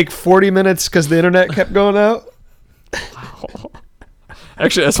 did it take 40 minutes because the internet kept going out?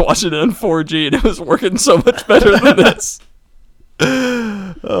 Actually, I was watching it on 4G, and it was working so much better than this.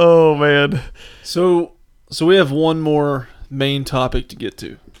 Oh, man. So we have one more main topic to get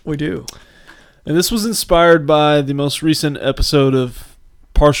to. We do. And this was inspired by the most recent episode of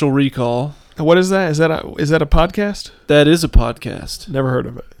Partial Recall. What is that? Is that a podcast? That is a podcast. Never heard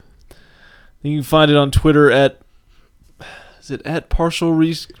of it. You can find it on Twitter at Partial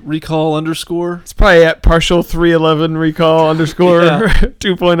Recall _. It's probably at Partial 311 Recall _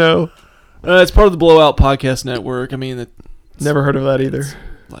 2.0. It's part of the Blowout Podcast Network. I mean, never heard of that either.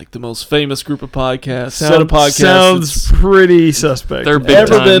 Like the most famous group of podcasts. Sounds pretty suspect. They're big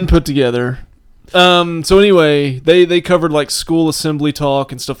ever time. been put together. So anyway, they covered like school assembly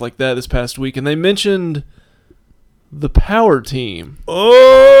talk and stuff like that this past week, and they mentioned The Power Team.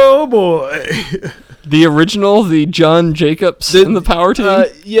 Oh, boy. The original, the John Jacobs and the Power Team?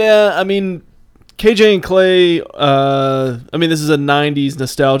 Yeah, I mean, KJ and Clay, this is a 90s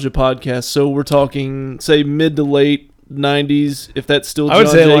nostalgia podcast, so we're talking, say, mid to late 90s, if that's still John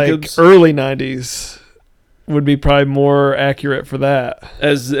Jacobs. I would say, like, early 90s would be probably more accurate for that.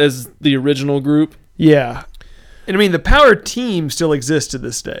 As the original group? Yeah. And, I mean, the Power Team still exists to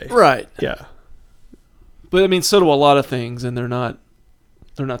this day. Right. Yeah. But, I mean, so do a lot of things, and they're not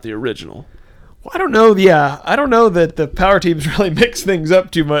the original. Well, I don't know. Yeah, I don't know that the Power Teams really mix things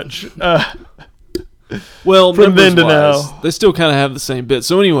up too much. Well, from then to now, they still kind of have the same bit.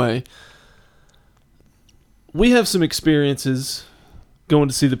 So anyway, we have some experiences going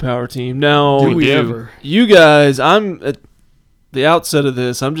to see the Power Team. Now, do we ever? You guys, I'm at the outset of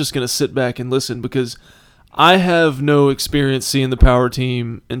this. I'm just going to sit back and listen because I have no experience seeing the Power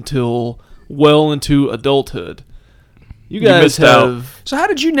Team until well into adulthood. You guys have. So how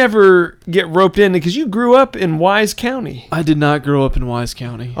did you never get roped in? Because you grew up in Wise County. I did not grow up in Wise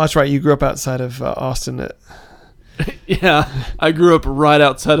County. Oh, that's right. You grew up outside of Austin. Yeah, I grew up right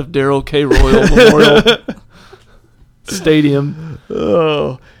outside of Darrell K. Royal Memorial Stadium.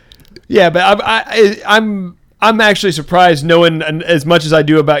 Oh, yeah, but I'm actually surprised knowing as much as I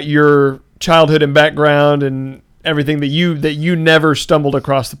do about your childhood and background and everything that you never stumbled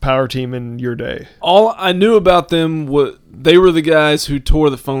across the Power Team in your day. All I knew about them was they were the guys who tore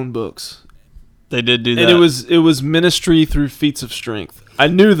the phone books. They did do that. And it was ministry through feats of strength. I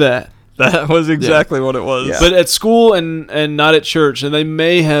knew that. That was exactly what it was. Yeah. But at school and not at church. And they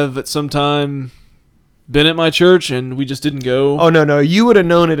may have at some time been at my church and we just didn't go. Oh, no. You would have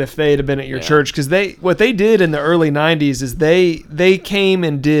known it if they had been at your church. Because what they did in the early 90s is they came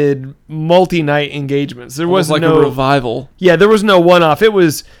and did multi-night engagements. There was like a revival. Yeah, there was no one-off. It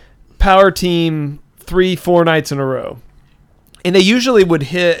was Power Team 3-4 nights in a row. And they usually would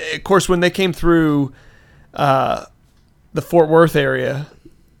hit, of course, when they came through the Fort Worth area,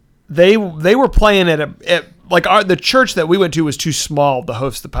 they were playing at the church that we went to was too small to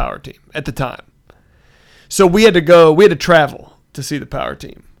host the Power Team at the time. So we had to travel to see the Power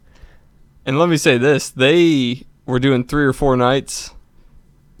Team. And let me say this, they were doing 3 or 4 nights,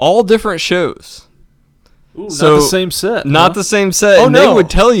 all different shows. Ooh, so, not the same set. Not the same set. Oh, and no. They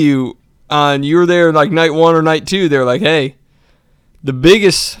would tell you you were there like night 1 or night 2, they're like, hey, the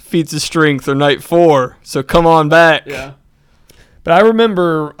biggest feats of strength are night 4, so come on back. Yeah. But I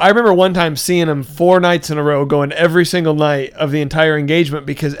remember one time seeing them 4 nights in a row, going every single night of the entire engagement,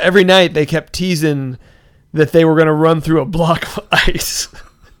 because every night they kept teasing that they were going to run through a block of ice.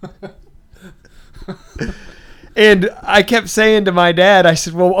 And I kept saying to my dad, I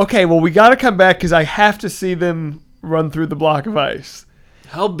said, we got to come back because I have to see them run through the block of ice.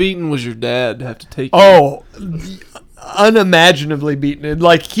 How beaten was your dad to have to take you? Oh, unimaginably beaten.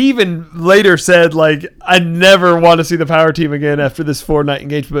 Like, he even later said, like, I never want to see the Power Team again after this 4-night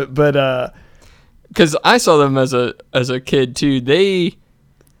engagement. But because I saw them as a kid too, they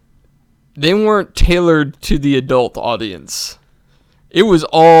weren't tailored to the adult audience. It was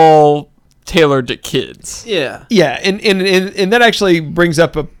all tailored to kids. Yeah. Yeah, and that actually brings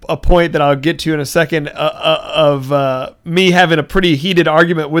up a point that I'll get to in a second of me having a pretty heated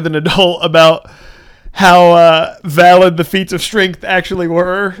argument with an adult about how valid the feats of strength actually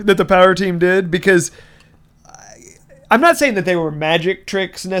were that the Power Team did, because I'm not saying that they were magic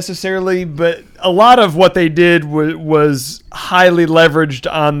tricks necessarily, but a lot of what they did was highly leveraged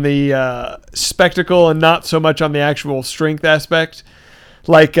on the spectacle and not so much on the actual strength aspect.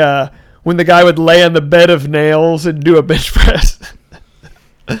 Like when the guy would lay on the bed of nails and do a bench press.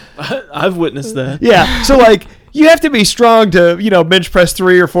 I've witnessed that. Yeah, so like you have to be strong to, bench press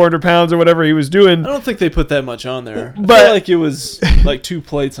 300 or 400 pounds or whatever he was doing. I don't think they put that much on there. But I feel like it was like 2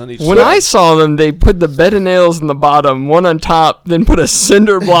 plates on each side. When I saw them, they put the bed of nails in the bottom, one on top, then put a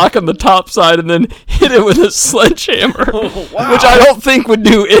cinder block on the top side, and then hit it with a sledgehammer, which I don't think would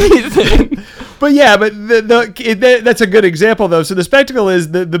do anything. But yeah, that's a good example though. So the spectacle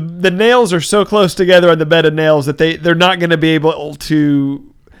is the nails are so close together on the bed of nails that they're not going to be able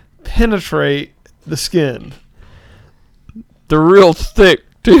to penetrate the skin. They're real thick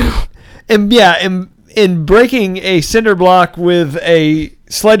too. And yeah, in breaking a cinder block with a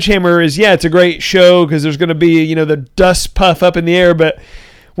sledgehammer it's a great show because there's going to be the dust puff up in the air. But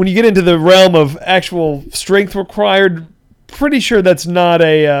when you get into the realm of actual strength required, pretty sure that's not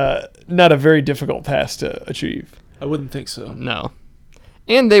a very difficult task to achieve. I wouldn't think so. No.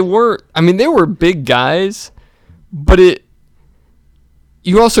 And they were big guys, but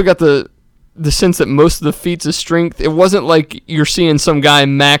you also got the the sense that most of the feats of strength, it wasn't like you're seeing some guy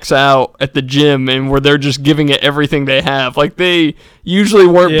max out at the gym and where they're just giving it everything they have. Like, they usually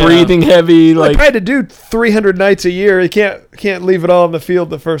weren't breathing heavy. Like, they probably had to do 300 nights a year. You can't leave it all on the field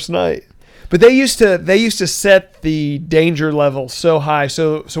the first night. But they used to set the danger level so high.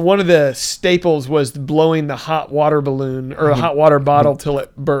 So one of the staples was blowing the hot water balloon or a hot water bottle till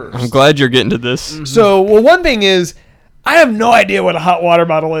it burst. I'm glad you're getting to this. Mm-hmm. So, one thing is, I have no idea what a hot water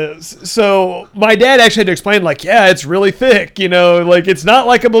bottle is. So my dad actually had to explain, like, yeah, it's really thick, like it's not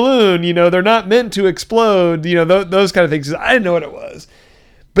like a balloon, they're not meant to explode, those kind of things. I didn't know what it was.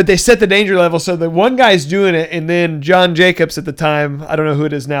 But they set the danger level, so the one guy's doing it, and then John Jacobs at the time, I don't know who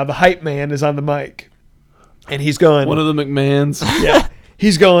it is now, the hype man is on the mic. And he's going... One of the McMahons. Yeah.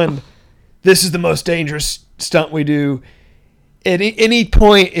 He's going, this is the most dangerous stunt we do. At any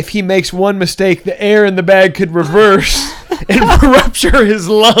point, if he makes one mistake, the air in the bag could reverse and rupture his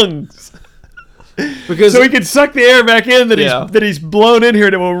lungs. So he could suck the air back in that he's blown in here,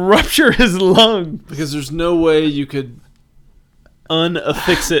 and it will rupture his lungs. Because there's no way you could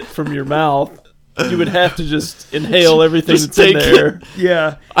unaffix it from your mouth. You would have to just inhale everything that's in there.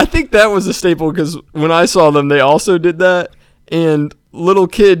 Yeah. I think that was a staple because when I saw them, they also did that. And little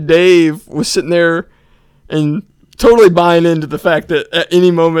kid Dave was sitting there and totally buying into the fact that at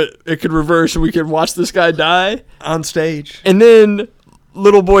any moment it could reverse and we could watch this guy die on stage. And then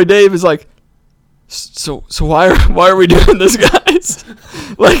little boy Dave is like, so why are we doing this, guys?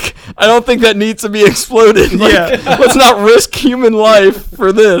 Like, I don't think that needs to be exploded. Like, let's not risk human life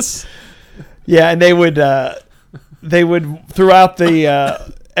for this. Yeah, and they would throughout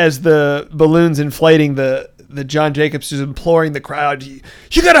the as the balloon's inflating, the John Jacobs is imploring the crowd, you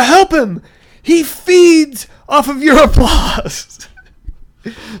got to help him. He feeds off of your applause.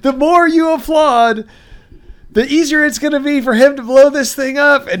 The more you applaud, the easier it's going to be for him to blow this thing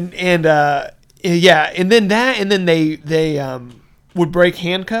up. And then they would break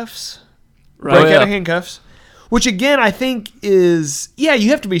handcuffs. Break out of handcuffs. Which again, I think is, you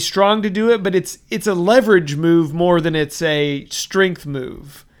have to be strong to do it, but it's a leverage move more than it's a strength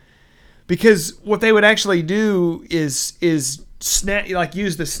move. Because what they would actually do is snap, like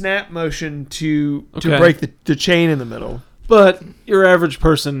use the snap motion to break the chain in the middle. But your average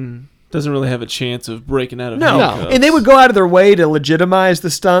person doesn't really have a chance of breaking out of handcuffs. No, and they would go out of their way to legitimize the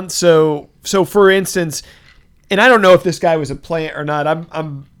stunt. So for instance, and I don't know if this guy was a plant or not.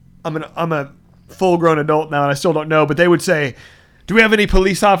 I'm a full-grown adult now, and I still don't know. But they would say, "Do we have any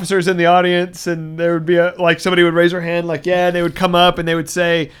police officers in the audience?" And there would be somebody would raise their hand, like, yeah. And they would come up and they would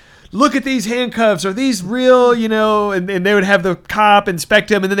say, "Look at these handcuffs. Are these real?" And they would have the cop inspect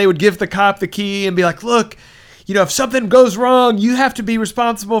them, and then they would give the cop the key and be like, "Look, if something goes wrong, you have to be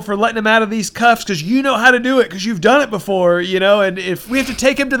responsible for letting him out of these cuffs because you know how to do it because you've done it before, and if we have to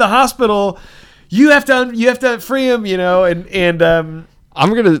take him to the hospital, you have to free him, and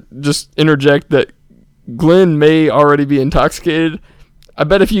I'm going to just interject that Glenn may already be intoxicated. I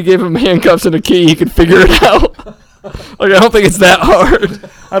bet if you gave him handcuffs and a key, he could figure it out. I don't think it's that hard.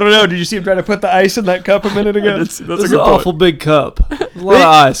 I don't know. Did you see him trying to put the ice in that cup a minute ago? That's a good an awful big cup. A lot of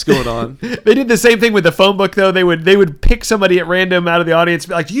ice going on. They did the same thing with the phone book, though. They would pick somebody at random out of the audience and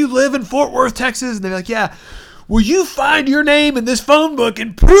be like, "Do you live in Fort Worth, Texas?" And they'd be like, "Yeah. Will you find your name in this phone book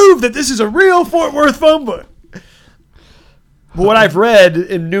and prove that this is a real Fort Worth phone book?" But what I've read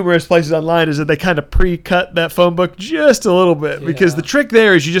in numerous places online is that they kind of pre-cut that phone book just a little bit because the trick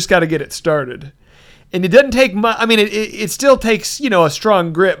there is you just got to get it started. And it doesn't take much. I mean, it still takes, a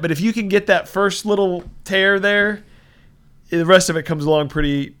strong grip. But if you can get that first little tear there, the rest of it comes along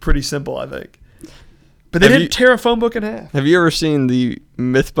pretty simple, I think. But they didn't tear a phone book in half. Have you ever seen the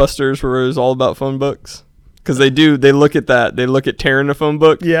Mythbusters where it was all about phone books? Because they look at that. They look at tearing a phone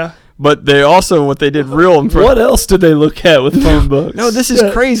book. Yeah. But they also, what they did what else did they look at with phone books? No, this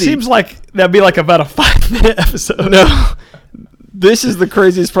is crazy. Seems like that'd be like about a 5-minute episode. No. This is the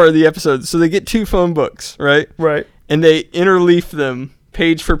craziest part of the episode. So they get 2 phone books, right? Right. And they interleaf them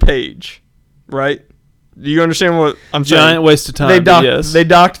page for page, right? Do you understand what I'm saying? Giant waste of time. They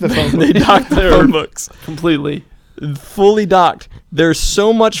docked the phone books. They docked the phone books. Completely. Fully docked. There's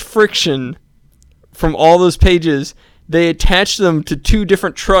so much friction from all those pages, they attached them to 2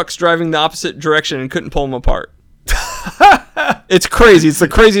 different trucks driving the opposite direction and couldn't pull them apart. It's crazy. It's the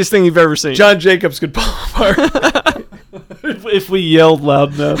craziest thing you've ever seen. John Jacobs could pull them apart. If we yelled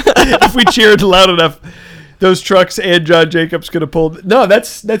loud enough. If we cheered loud enough, those trucks and John Jacobs could have pulled. No,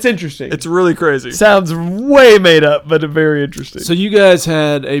 that's interesting. It's really crazy. Sounds way made up, but very interesting. So you guys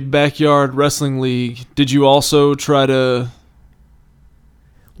had a backyard wrestling league. Did you also try to...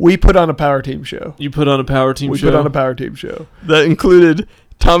 We put on a power team show. You put on a power team show? We put on a power team show. That included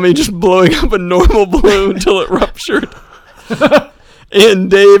Tommy just blowing up a normal balloon until it ruptured.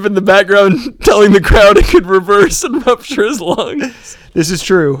 And Dave in the background telling the crowd it could reverse and rupture his lungs. This is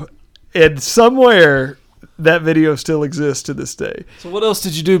true. And somewhere that video still exists to this day. So what else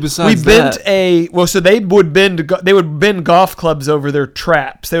did you do besides that? So they would bend golf clubs over their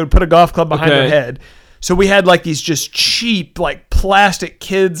traps. They would put a golf club behind their head. So we had like these just cheap, like plastic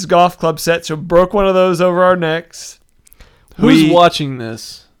kids golf club sets. So broke one of those over our necks. Who's watching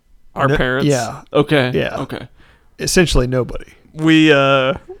this? Our parents. Yeah. Okay. Yeah. Okay. Essentially nobody. We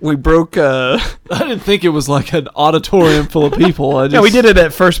broke. I didn't think it was like an auditorium full of people. We did it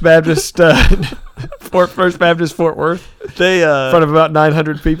at First Baptist, First Baptist Fort Worth. They in front of about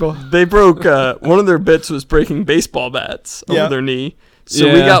 900 people. They broke. One of their bits was breaking baseball bats over their knee.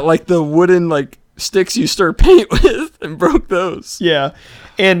 So we got like the wooden like sticks you stir paint with and broke those. Yeah,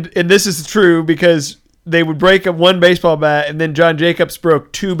 and this is true because they would break one baseball bat, and then John Jacobs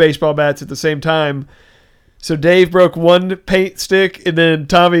broke 2 baseball bats at the same time. So Dave broke 1 paint stick, and then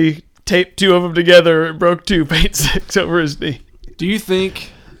Tommy taped 2 of them together and broke 2 paint sticks over his knee. Do you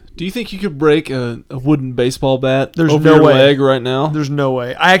think you could break a wooden baseball bat There's over no your way. leg right now? There's no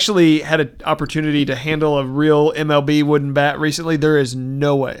way. I actually had an opportunity to handle a real MLB wooden bat recently. There is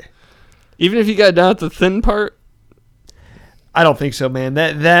no way. Even if you got down at the thin part? I don't think so, man.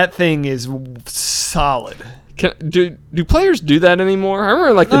 That thing is solid. Do players do that anymore? I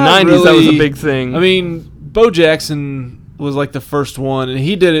remember like the Not 90s really. that was a big thing. I mean, Bo Jackson was like the first one, and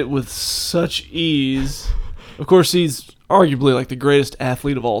he did it with such ease. Of course, he's arguably like the greatest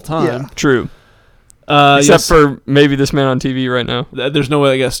athlete of all time. Yeah. True. Except for maybe this man on TV right now. There's no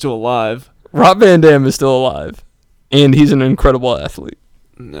way that guy's still alive. Rob Van Dam is still alive, and he's an incredible athlete.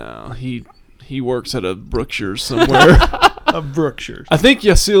 No, he works at a Brookshire's somewhere. A Brookshire's. I think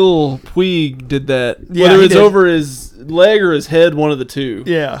Yasiel Puig did that. Yeah, Whether he it's did. over his leg or his head, one of the two.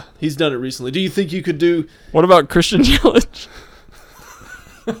 Yeah. He's done it recently. Do you think you could do... What about Christian Yelich?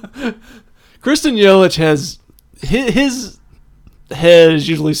 Christian Yelich has... His head is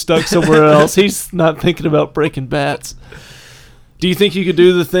usually stuck somewhere else. He's not thinking about breaking bats. Do you think you could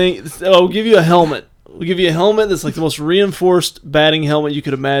do the thing... I'll give you a helmet. We'll give you a helmet that's like the most reinforced batting helmet you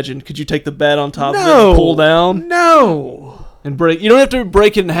could imagine. Could you take the bat on top of it and pull down? No. And break... You don't have to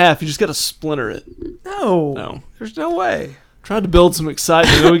break it in half. You just got to splinter it. No. There's no way. Trying to build some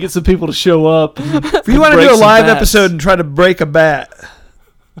excitement. Maybe we get some people to show up. If you want to do a live episode and try to break a bat,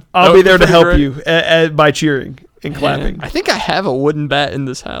 I'll be there to help you by cheering and clapping. I think I have a wooden bat in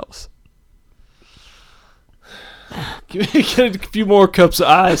this house. Get a few more cups of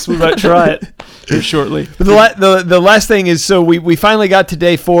ice. We might try it here shortly. But the last thing is, so we finally got to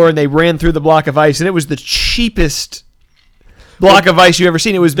day 4, and they ran through the block of ice, and it was the cheapest block of ice you ever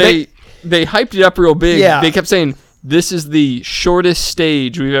seen. It was they hyped it up real big. Yeah. They kept saying, this is the shortest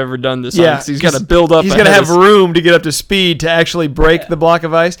stage we've ever done this on. Yeah, 'cause he's got to build up. He's got to have room to get up to speed to actually break the block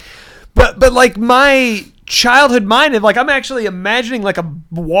of ice. But like my childhood mind, like I'm actually imagining like a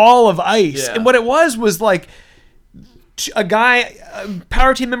wall of ice, and what it was like a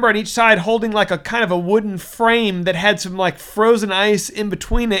power team member on each side holding like a kind of a wooden frame that had some like frozen ice in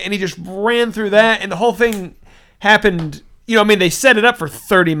between it, and he just ran through that, and the whole thing happened. You know, I mean, they set it up for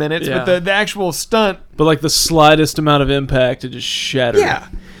 30 minutes, but the actual stunt. But like the slightest amount of impact, it just shattered. Yeah.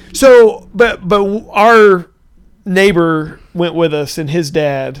 So, but our neighbor went with us and his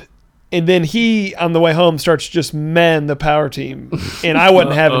dad, and then he, on the way home, starts just man the power team, and I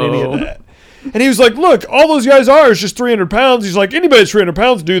wasn't having any of that. And he was like, look, all those guys are is just 300 pounds. He's like, anybody that's 300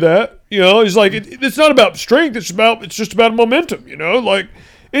 pounds do that. You know, he's like, it's not about strength. It's just about momentum, you know, like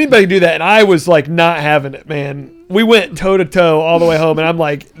anybody can do that. And I was like, not having it, man. We went toe to toe all the way home, and I'm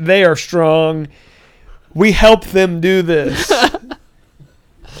like, they are strong. We helped them do this.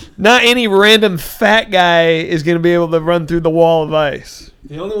 Not any random fat guy is going to be able to run through the wall of ice.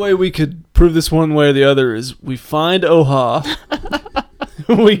 The only way we could prove this one way or the other is we find Oha.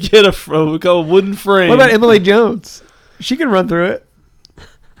 We get we call a wooden frame. What about Emily Jones? She can run through it.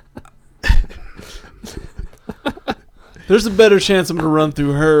 There's a better chance I'm going to run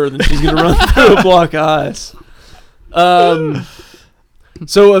through her than she's going to run through a block of ice.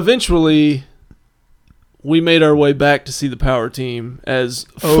 So eventually, we made our way back to see the power team as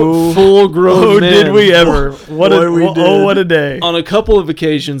full-grown men. Did we ever? What a day. On a couple of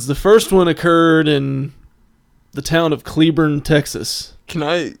occasions. The first one occurred in the town of Cleburne, Texas. Can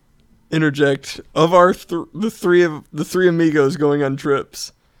I interject? Of our the three amigos going on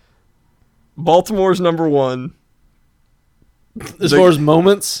trips, Baltimore's number one. As far as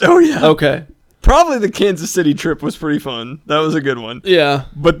moments? Oh, yeah. Okay. Probably the Kansas City trip was pretty fun. That was a good one. Yeah.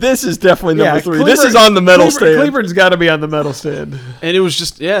 But this is definitely number 3. This is on the medal stand. Cleburne's got to be on the medal stand. And it was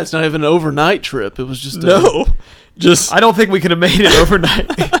just, it's not even an overnight trip. It was just just I don't think we could have made it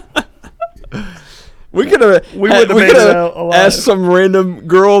overnight. We could have asked some random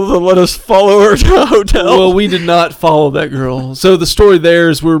girl to let us follow her to a hotel. Well, we did not follow that girl. So the story there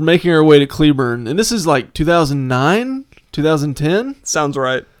is we're making our way to Cleburne, and this is like 2009, 2010? Sounds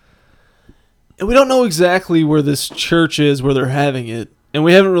right. And we don't know exactly where this church is, where they're having it. And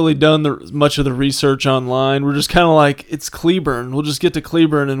we haven't really done much of the research online. We're just kind of like, it's Cleburne. We'll just get to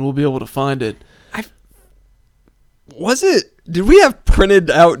Cleburne and we'll be able to find it. Did we have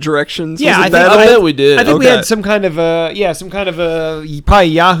printed out directions? Yeah, I bet we did. I think we had some kind of probably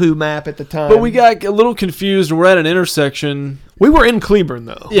Yahoo map at the time. But we got a little confused and we're at an intersection. We were in Cleburne,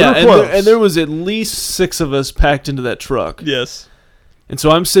 though. Yeah, and there was at least 6 of us packed into that truck. Yes. And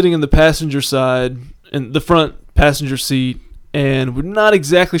so I'm sitting in the passenger side, in the front passenger seat, and we're not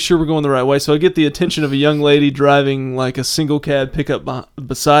exactly sure we're going the right way. So I get the attention of a young lady driving like a single cab pickup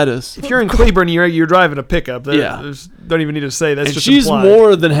beside us. If you're in Cleburne, you're driving a pickup. Yeah. Don't even need to say that's and just she's implied.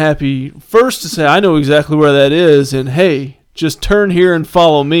 more than happy first to say, I know exactly where that is, and hey, just turn here and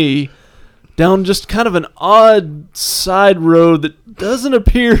follow me down just kind of an odd side road that doesn't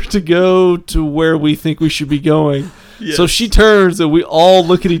appear to go to where we think we should be going. Yes. So she turns and we all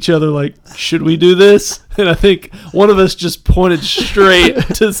look at each other like, should we do this? And I think one of us just pointed straight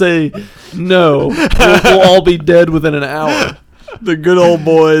to say, no, we'll all be dead within an hour. The good old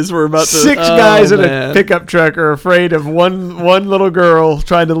boys were about to... 6 guys in a pickup truck are afraid of one little girl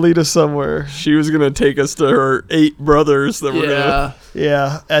trying to lead us somewhere. She was going to take us to her 8 brothers that were going to...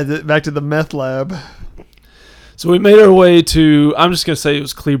 Yeah, back to the meth lab. So we made our way to, I'm just going to say it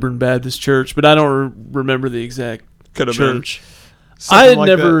was Cleburne Baptist Church, but I don't remember the exact church. I had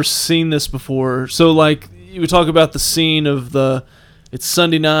never seen this before. So like you would talk about the scene of it's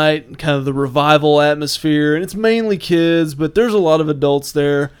Sunday night and kind of the revival atmosphere, and it's mainly kids, but there's a lot of adults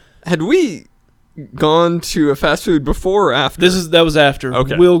there. Had we gone to a fast food before or after? That was after.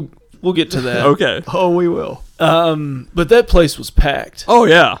 Okay. We'll get to that. Okay. Oh, we will. But that place was packed. Oh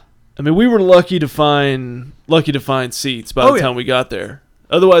yeah. I mean, we were lucky to find seats by the time we got there.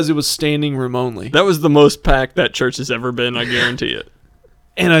 Otherwise, it was standing room only. That was the most packed that church has ever been, I guarantee it.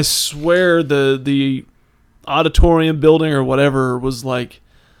 And I swear the auditorium building or whatever was like,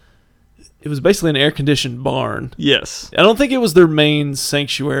 it was basically an air-conditioned barn. Yes. I don't think it was their main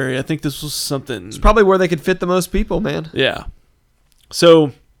sanctuary. I think this was something... It's probably where they could fit the most people, man. Yeah.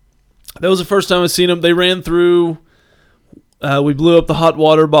 So, that was the first time I've seen them. They ran through... we blew up the hot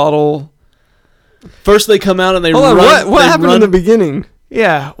water bottle. First they come out and they run... What happened in the beginning?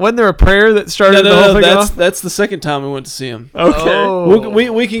 Yeah, wasn't there a prayer that started the whole thing off? That's the second time we went to see him. Okay,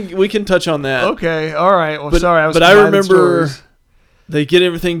 we can touch on that. Okay, all right. Well, sorry, I remember they get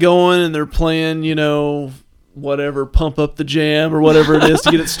everything going and they're playing, whatever, pump up the jam or whatever it is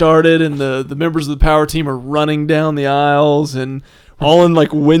to get it started, and the members of the power team are running down the aisles and all in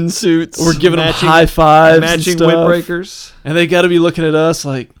like windsuits. We're giving them high fives, matching windbreakers, and they got to be looking at us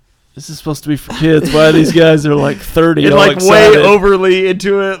like, this is supposed to be for kids. Why these guys are like 30 and all like excited. Way overly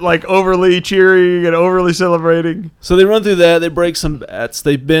into it, like overly cheering and overly celebrating. So they run through that. They break some bats.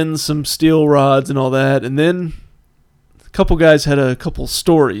 They bend some steel rods and all that. And then a couple guys had a couple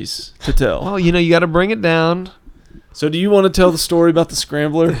stories to tell. Well, you got to bring it down. So do you want to tell the story about the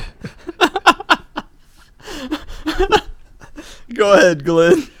scrambler? Go ahead,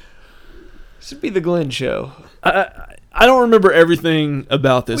 Glenn. This should be the Glenn show. I don't remember everything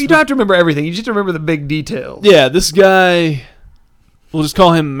about this. Well, you don't have to remember everything. You just have to remember the big details. Yeah, this guy, we'll just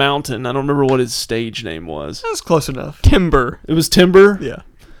call him Mountain. I don't remember what his stage name was. That's close enough. Timber. It was Timber? Yeah.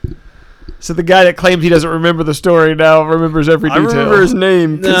 So the guy that claims he doesn't remember the story now remembers every detail. I remember his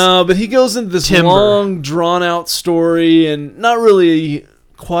name. No, but he goes into this long, drawn-out story, and not really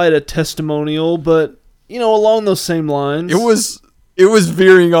quite a testimonial, but, along those same lines. It was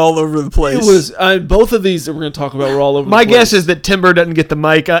veering all over the place. It was. Both of these that we're going to talk about were all over the My place. guess is that Timber doesn't get the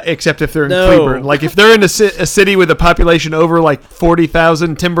mic except if they're in Cleburne. Like, if they're in a city with a population over,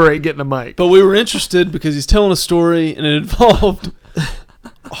 40,000, Timber ain't getting a mic. But we were interested because he's telling a story, and it involved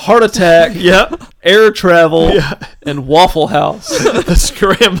heart attack, air travel, and Waffle House. The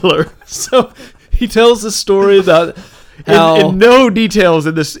Scrambler. So he tells this story about... And no details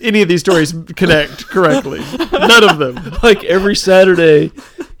in any of these stories connect correctly. None of them. Like every Saturday,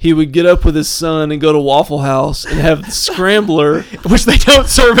 he would get up with his son and go to Waffle House and have the Scrambler, which they don't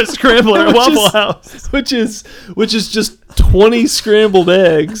serve a Scrambler at Waffle House, which is just 20 scrambled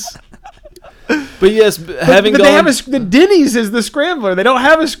eggs. But yes, having they have the Denny's is the scrambler. They don't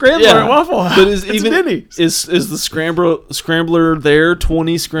have a scrambler at Waffle House. But is the scrambler there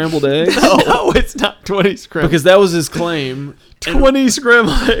 20 scrambled eggs? No, it's not 20 scrambled. Because that was his claim. 20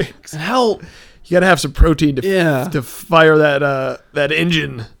 scrambled eggs. How you got to have some protein to fire that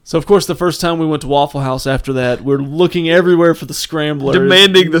engine. So of course, the first time we went to Waffle House after that, we're looking everywhere for the scrambler,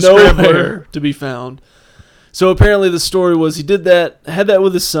 demanding the scrambler to be found. So apparently the story was he did that, had that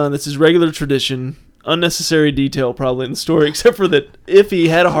with his son. That's his regular tradition. Unnecessary detail probably in the story, except for that if he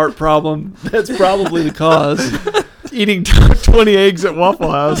had a heart problem, that's probably the cause. Eating 20 eggs at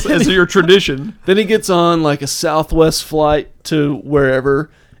Waffle House as your tradition. Then he gets on like a Southwest flight to wherever,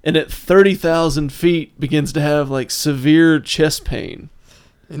 and at 30,000 feet begins to have like severe chest pain.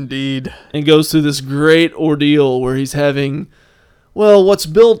 Indeed. And goes through this great ordeal where he's having... Well, what's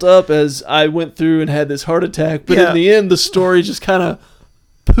built up as I went through and had this heart attack, but in the end, the story just kind of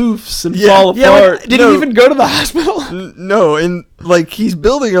poofs and fall apart. Did he even go to the hospital? No, and like he's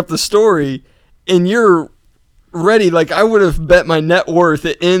building up the story, and you're ready. Like I would have bet my net worth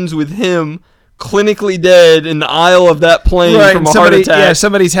it ends with him clinically dead in the aisle of that plane from a heart attack. Yeah,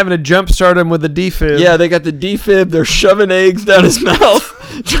 somebody's having to jumpstart him with a defib. Yeah, they got the defib. They're shoving eggs down his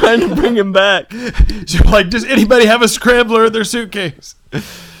mouth, trying to bring him back. So like, does anybody have a scrambler in their suitcase?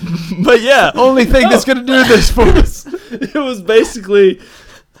 But yeah, only thing that's going to do this for us. It was basically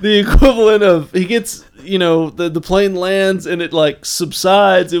the equivalent of, he gets, the plane lands and it like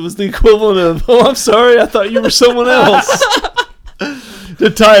subsides. It was the equivalent of, oh, I'm sorry, I thought you were someone else. To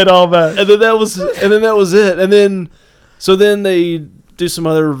tie it all back. And then that was it. And then they do some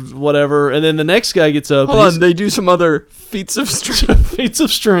other whatever, and then the next guy gets up. Hold on, they do some other feats of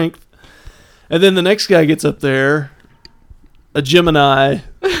strength. And then the next guy gets up there, a Gemini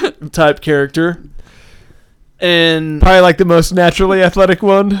type character. And probably like the most naturally athletic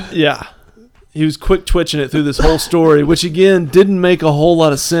one. Yeah. He was quick twitching it through this whole story, which again didn't make a whole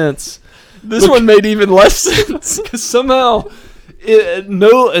lot of sense. This one made even less sense. Because somehow,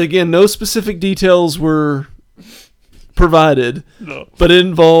 no specific details were provided. No. But it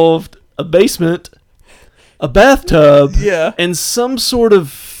involved a basement, a bathtub, and some sort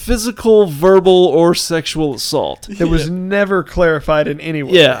of physical, verbal, or sexual assault. That was never clarified in any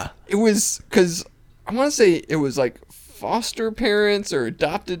way. Yeah. It was, because I want to say it was like foster parents or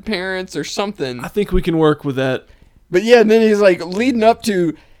adopted parents or something. I think we can work with that. But yeah, and then he's like leading up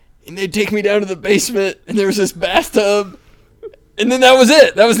to, and they'd take me down to the basement, and there was this bathtub, and then that was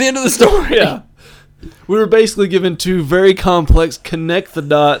it. That was the end of the story. Yeah. We were basically given two very complex connect the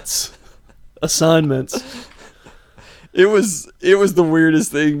dots assignments. It was the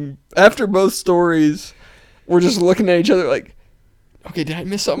weirdest thing. After both stories, we're just looking at each other like, okay, did I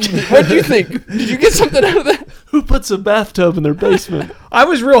miss something? What do you think? Did you get something out of that? Who puts a bathtub in their basement? I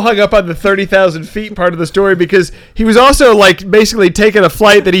was real hung up on the 30,000 feet part of the story because he was also like basically taking a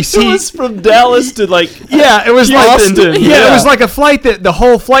flight that he sees. It was from Dallas to like it was Austin. Like it was like a flight that the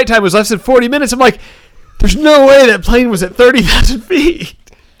whole flight time was less than 40 minutes. I'm like, there's no way that plane was at 30,000 feet.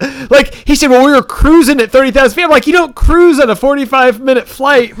 Like, he said, well, we were cruising at 30,000 feet. I'm like, you don't cruise on a 45-minute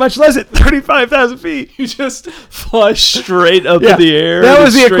flight, much less at 35,000 feet. You just fly straight up in the air. That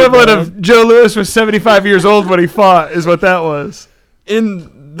was the equivalent of Joe Louis was 75 years old when he fought, is what that was.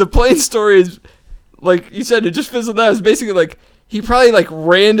 In the plane story, is, like you said, it just fizzled out. It's basically like, he probably like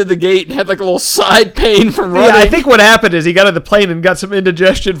ran to the gate and had like a little side pain from running. Yeah, I think what happened is he got on the plane and got some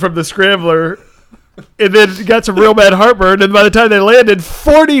indigestion from the scrambler. And then got some real bad heartburn, and by the time they landed,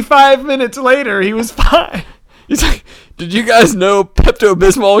 45 minutes later, he was fine. He's like, did you guys know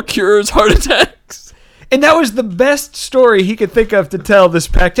Pepto-Bismol cures heart attacks? And that was the best story he could think of to tell this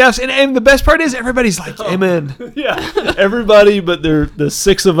packed house. And the best part is everybody's like, amen. Yeah, everybody but the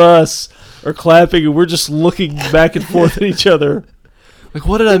six of us are clapping, and we're just looking back and forth at each other. Like,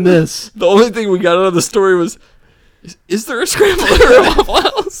 what did I miss? The only thing we got out of the story was, is there a scrambler at Waffle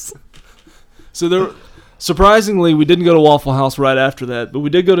House? So surprisingly, we didn't go to Waffle House right after that, but we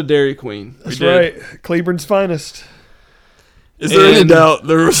did go to Dairy Queen. That's right. Cleburne's finest. Is there any doubt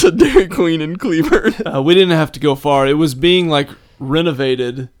there was a Dairy Queen in Cleburne? We didn't have to go far. It was being like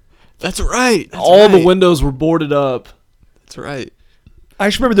renovated. That's right. All the windows were boarded up. That's right. I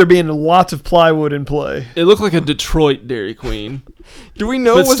just remember there being lots of plywood in play. It looked like a Detroit Dairy Queen. Do we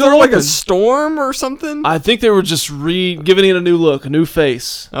know, was there like a storm or something? I think they were just giving it a new look, a new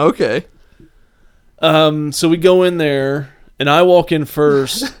face. Okay. So we go in there, and I walk in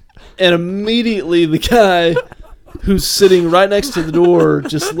first, and immediately the guy who's sitting right next to the door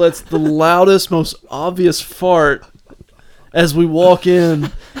just lets the loudest, most obvious fart as we walk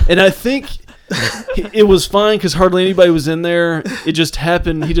in. And I think it was fine because hardly anybody was in there. It just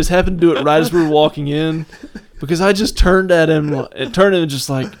happened. He just happened to do it right as we were walking in, because I just turned at him and just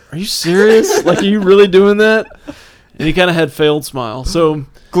like, "Are you serious? Like, are you really doing that?" And he kind of had failed smile. So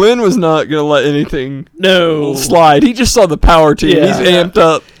Glenn was not gonna let anything no slide. He just saw the power team. Yeah. He's amped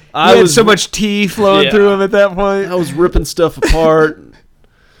up. He had so much tea flowing through him at that point. I was ripping stuff apart.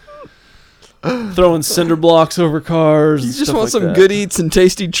 Throwing cinder blocks over cars. You just want some good eats and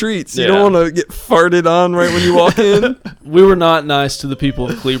tasty treats. You don't want to get farted on right when you walk in. We were not nice to the people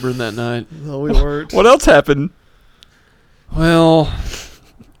of Cleburne that night. No, we weren't. What else happened? Well,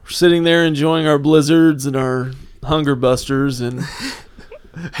 we're sitting there enjoying our blizzards and our hunger busters, and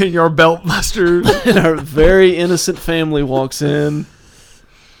your belt busters. And our very innocent family walks in.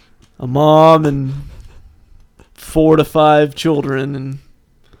 A mom and 4 to 5 children, and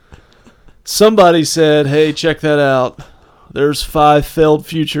somebody said, "Hey, check that out. There's 5 failed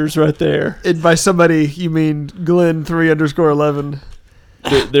futures right there." And by somebody, you mean Glenn 3_11.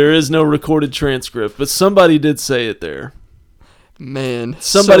 There is no recorded transcript, but somebody did say it there. Man,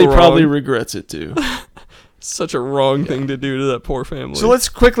 somebody probably regrets it too. Such a wrong thing to do to that poor family. So let's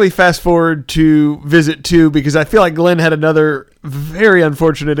quickly fast forward to visit 2, because I feel like Glenn had another very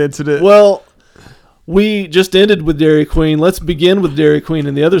unfortunate incident. Well, we just ended with Dairy Queen. Let's begin with Dairy Queen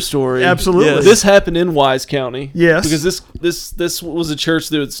and the other story. Absolutely. Yes. This happened in Wise County. Yes. Because this was a church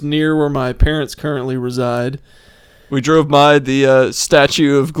that's near where my parents currently reside. We drove by the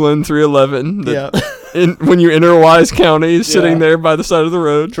statue of Glenn 3:11. Yeah. When you enter Wise County, sitting there by the side of the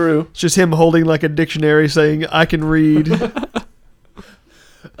road. True. It's just him holding like a dictionary saying, "I can read."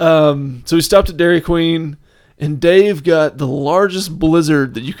 So we stopped at Dairy Queen, and Dave got the largest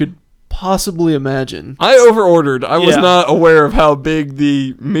blizzard that you could possibly imagine. I overordered. I was not aware of how big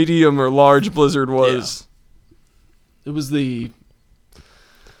the medium or large blizzard was. Yeah. It was the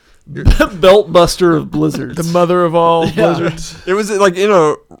belt buster of blizzards. The mother of all blizzards. It was like in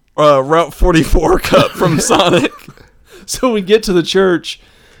a Route 44 cup from Sonic. So we get to the church,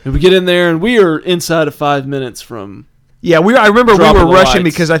 and we get in there, and we are inside of 5 minutes from... Yeah, I remember we were rushing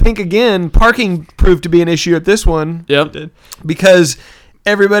lights. because I think, again, parking proved to be an issue at this one. Yep. Because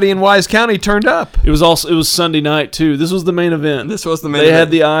everybody in Wise County turned up. It was Sunday night, too. This was the main event. They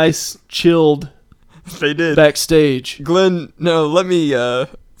had the ice chilled. They did. Backstage. Glenn, no, let me...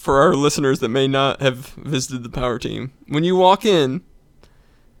 for our listeners that may not have visited the power team, when you walk in,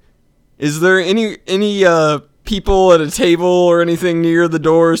 is there any people at a table or anything near the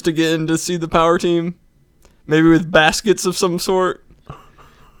doors to get in to see the power team? Maybe with baskets of some sort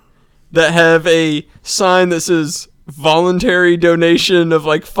that have a sign that says voluntary donation of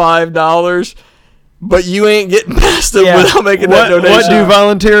like $5, but you ain't getting past them without making that donation. What do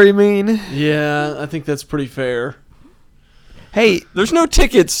voluntary mean? Yeah, I think that's pretty fair. Hey, there's no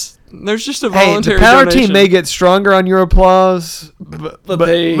tickets. There's just a voluntary the power donation. team may get stronger on your applause, but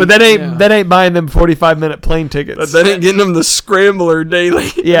that ain't buying them 45-minute plane tickets. But that ain't getting them the scrambler daily.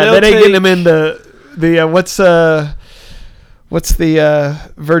 Yeah, that ain't getting them in the what's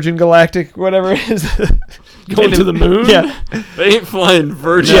the Virgin Galactic, whatever it is. Going to the moon? Yeah. They ain't flying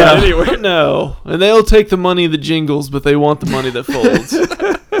Virgin anywhere. No. And they'll take the money that jingles, but they want the money that folds.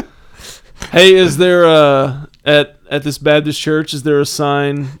 Hey, is there at this Baptist church, is there a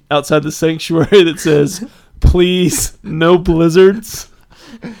sign outside the sanctuary that says, "Please, no blizzards"?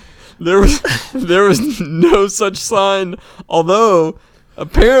 There was no such sign, although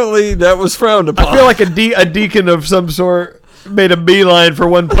apparently that was frowned upon. I feel like a deacon of some sort made a beeline for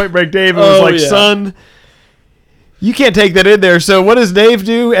one Point Break Dave and was like, "Son, you can't take that in there." So what does Dave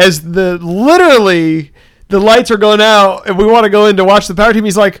do? As literally the lights are going out and we want to go in to watch the power team,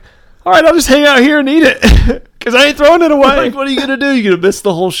 he's like, "All right, I'll just hang out here and eat it because I ain't throwing it away." Like, what are you gonna do? You gonna miss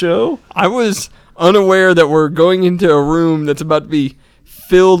the whole show? I was unaware that we're going into a room that's about to be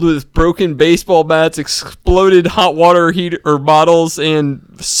filled with broken baseball bats, exploded hot water heater bottles,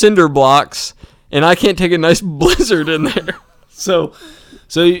 and cinder blocks, and I can't take a nice blizzard in there. So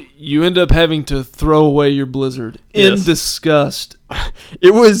you end up having to throw away your blizzard in disgust.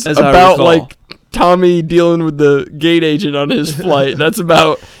 It was about like Tommy dealing with the gate agent on his flight. That's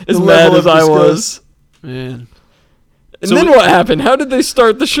about as mad as I was. Man. And then what happened? How did they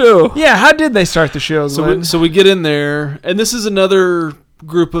start the show? Yeah, how did they start the show, Glenn? So we get in there, and this is another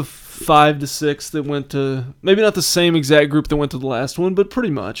group of 5 to 6 that went to, maybe not the same exact group that went to the last one, but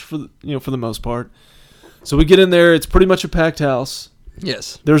pretty much for the most part. So we get in there. It's pretty much a packed house.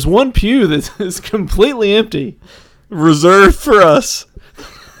 Yes. There's one pew that is completely empty, reserved for us.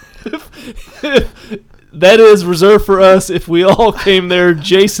 That is reserved for us if we all came there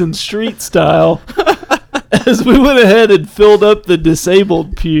Jason Street style. As we went ahead and filled up the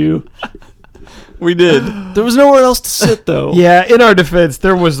disabled pew. We did. There was nowhere else to sit, though. Yeah, in our defense,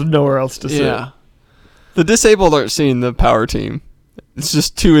 there was nowhere else to sit. Yeah. The disabled aren't seeing the power team. It's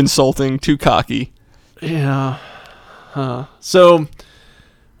just too insulting, too cocky. Yeah. So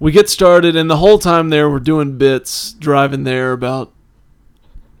we get started, and the whole time there, we're doing bits, driving there about,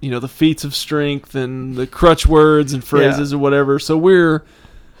 the feats of strength and the crutch words and phrases or whatever. So we're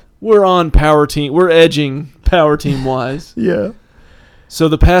on power team. We're edging power team wise. Yeah. So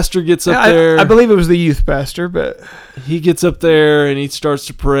the pastor gets up there. I believe it was the youth pastor, but he gets up there and he starts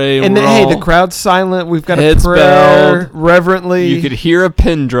to pray. And then, the crowd's silent. We've got to pray reverently. You could hear a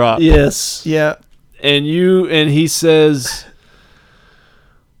pin drop. Yes. Yeah. And he says,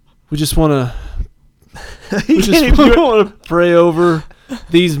 we just want to pray over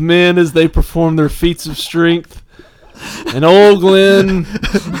these men as they perform their feats of strength. And old Glenn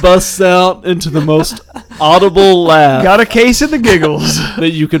busts out into the most audible laugh. Got a case of the giggles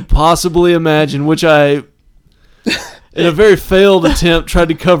that you could possibly imagine, which I, in a very failed attempt, tried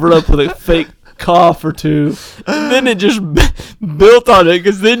to cover up with a fake cough or two. And then it just built on it,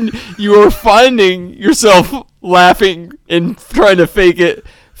 because then you were finding yourself laughing and trying to fake it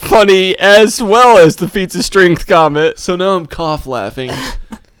funny as well as the feats of strength comment. So now I'm cough laughing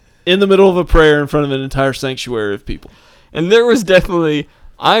in the middle of a prayer in front of an entire sanctuary of people. And there was definitely,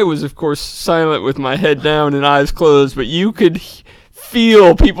 I was of course silent with my head down and eyes closed, but you could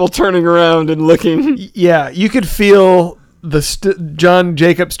feel people turning around and looking. Yeah, you could feel John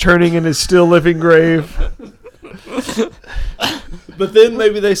Jacobs turning in his still living grave. But then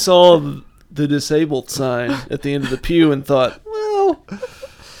maybe they saw the disabled sign at the end of the pew and thought, well.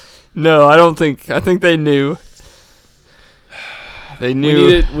 No, I think they knew. They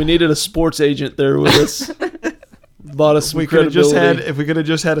knew. We needed a sports agent there with us. Bought us some credibility. If we could have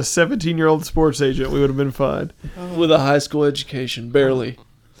just had a 17-year-old sports agent, we would have been fine. With a high school education, barely.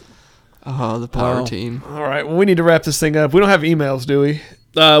 Oh, the power team. All right, well, we need to wrap this thing up. We don't have emails, do we?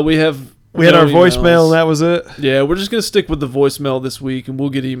 We had our voicemail, and that was it. Yeah, we're just gonna stick with the voicemail this week, and we'll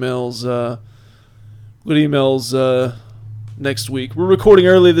get emails. Next week. We're recording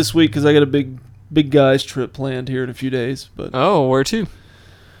early this week because I got a big guys trip planned here in a few days. But where to?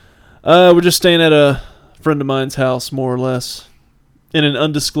 We're just staying at a friend of mine's house, more or less, in an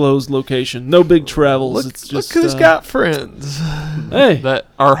undisclosed location. No big travels. It's just look who's got friends. Hey, that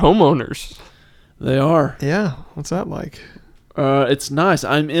are homeowners. They are. Yeah. What's that like? It's nice.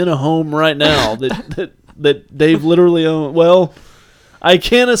 I'm in a home right now that Dave literally owns. Well, I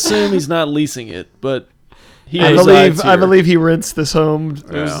can't assume he's not leasing it, but. I believe he rents this home.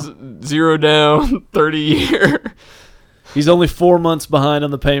 There's 0 down, 30 year. He's only 4 months behind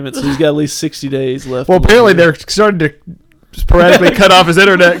on the payments, so he's got at least 60 days left. Well, apparently they're starting to sporadically cut off his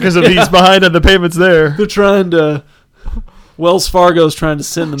internet because he's behind on the payments there. They're trying to. Wells Fargo's trying to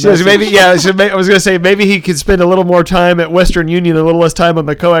send the message. I was going to say maybe he could spend a little more time at Western Union, a little less time on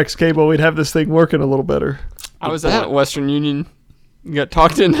the coax cable. We'd have this thing working a little better. I was at Western Union. You got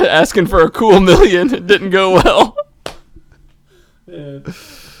talked into asking for a cool $1 million. It didn't go well. Yeah.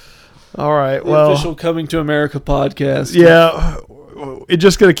 All right. The official Coming to America podcast. Yeah. It's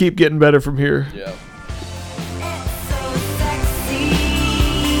just going to keep getting better from here. Yeah.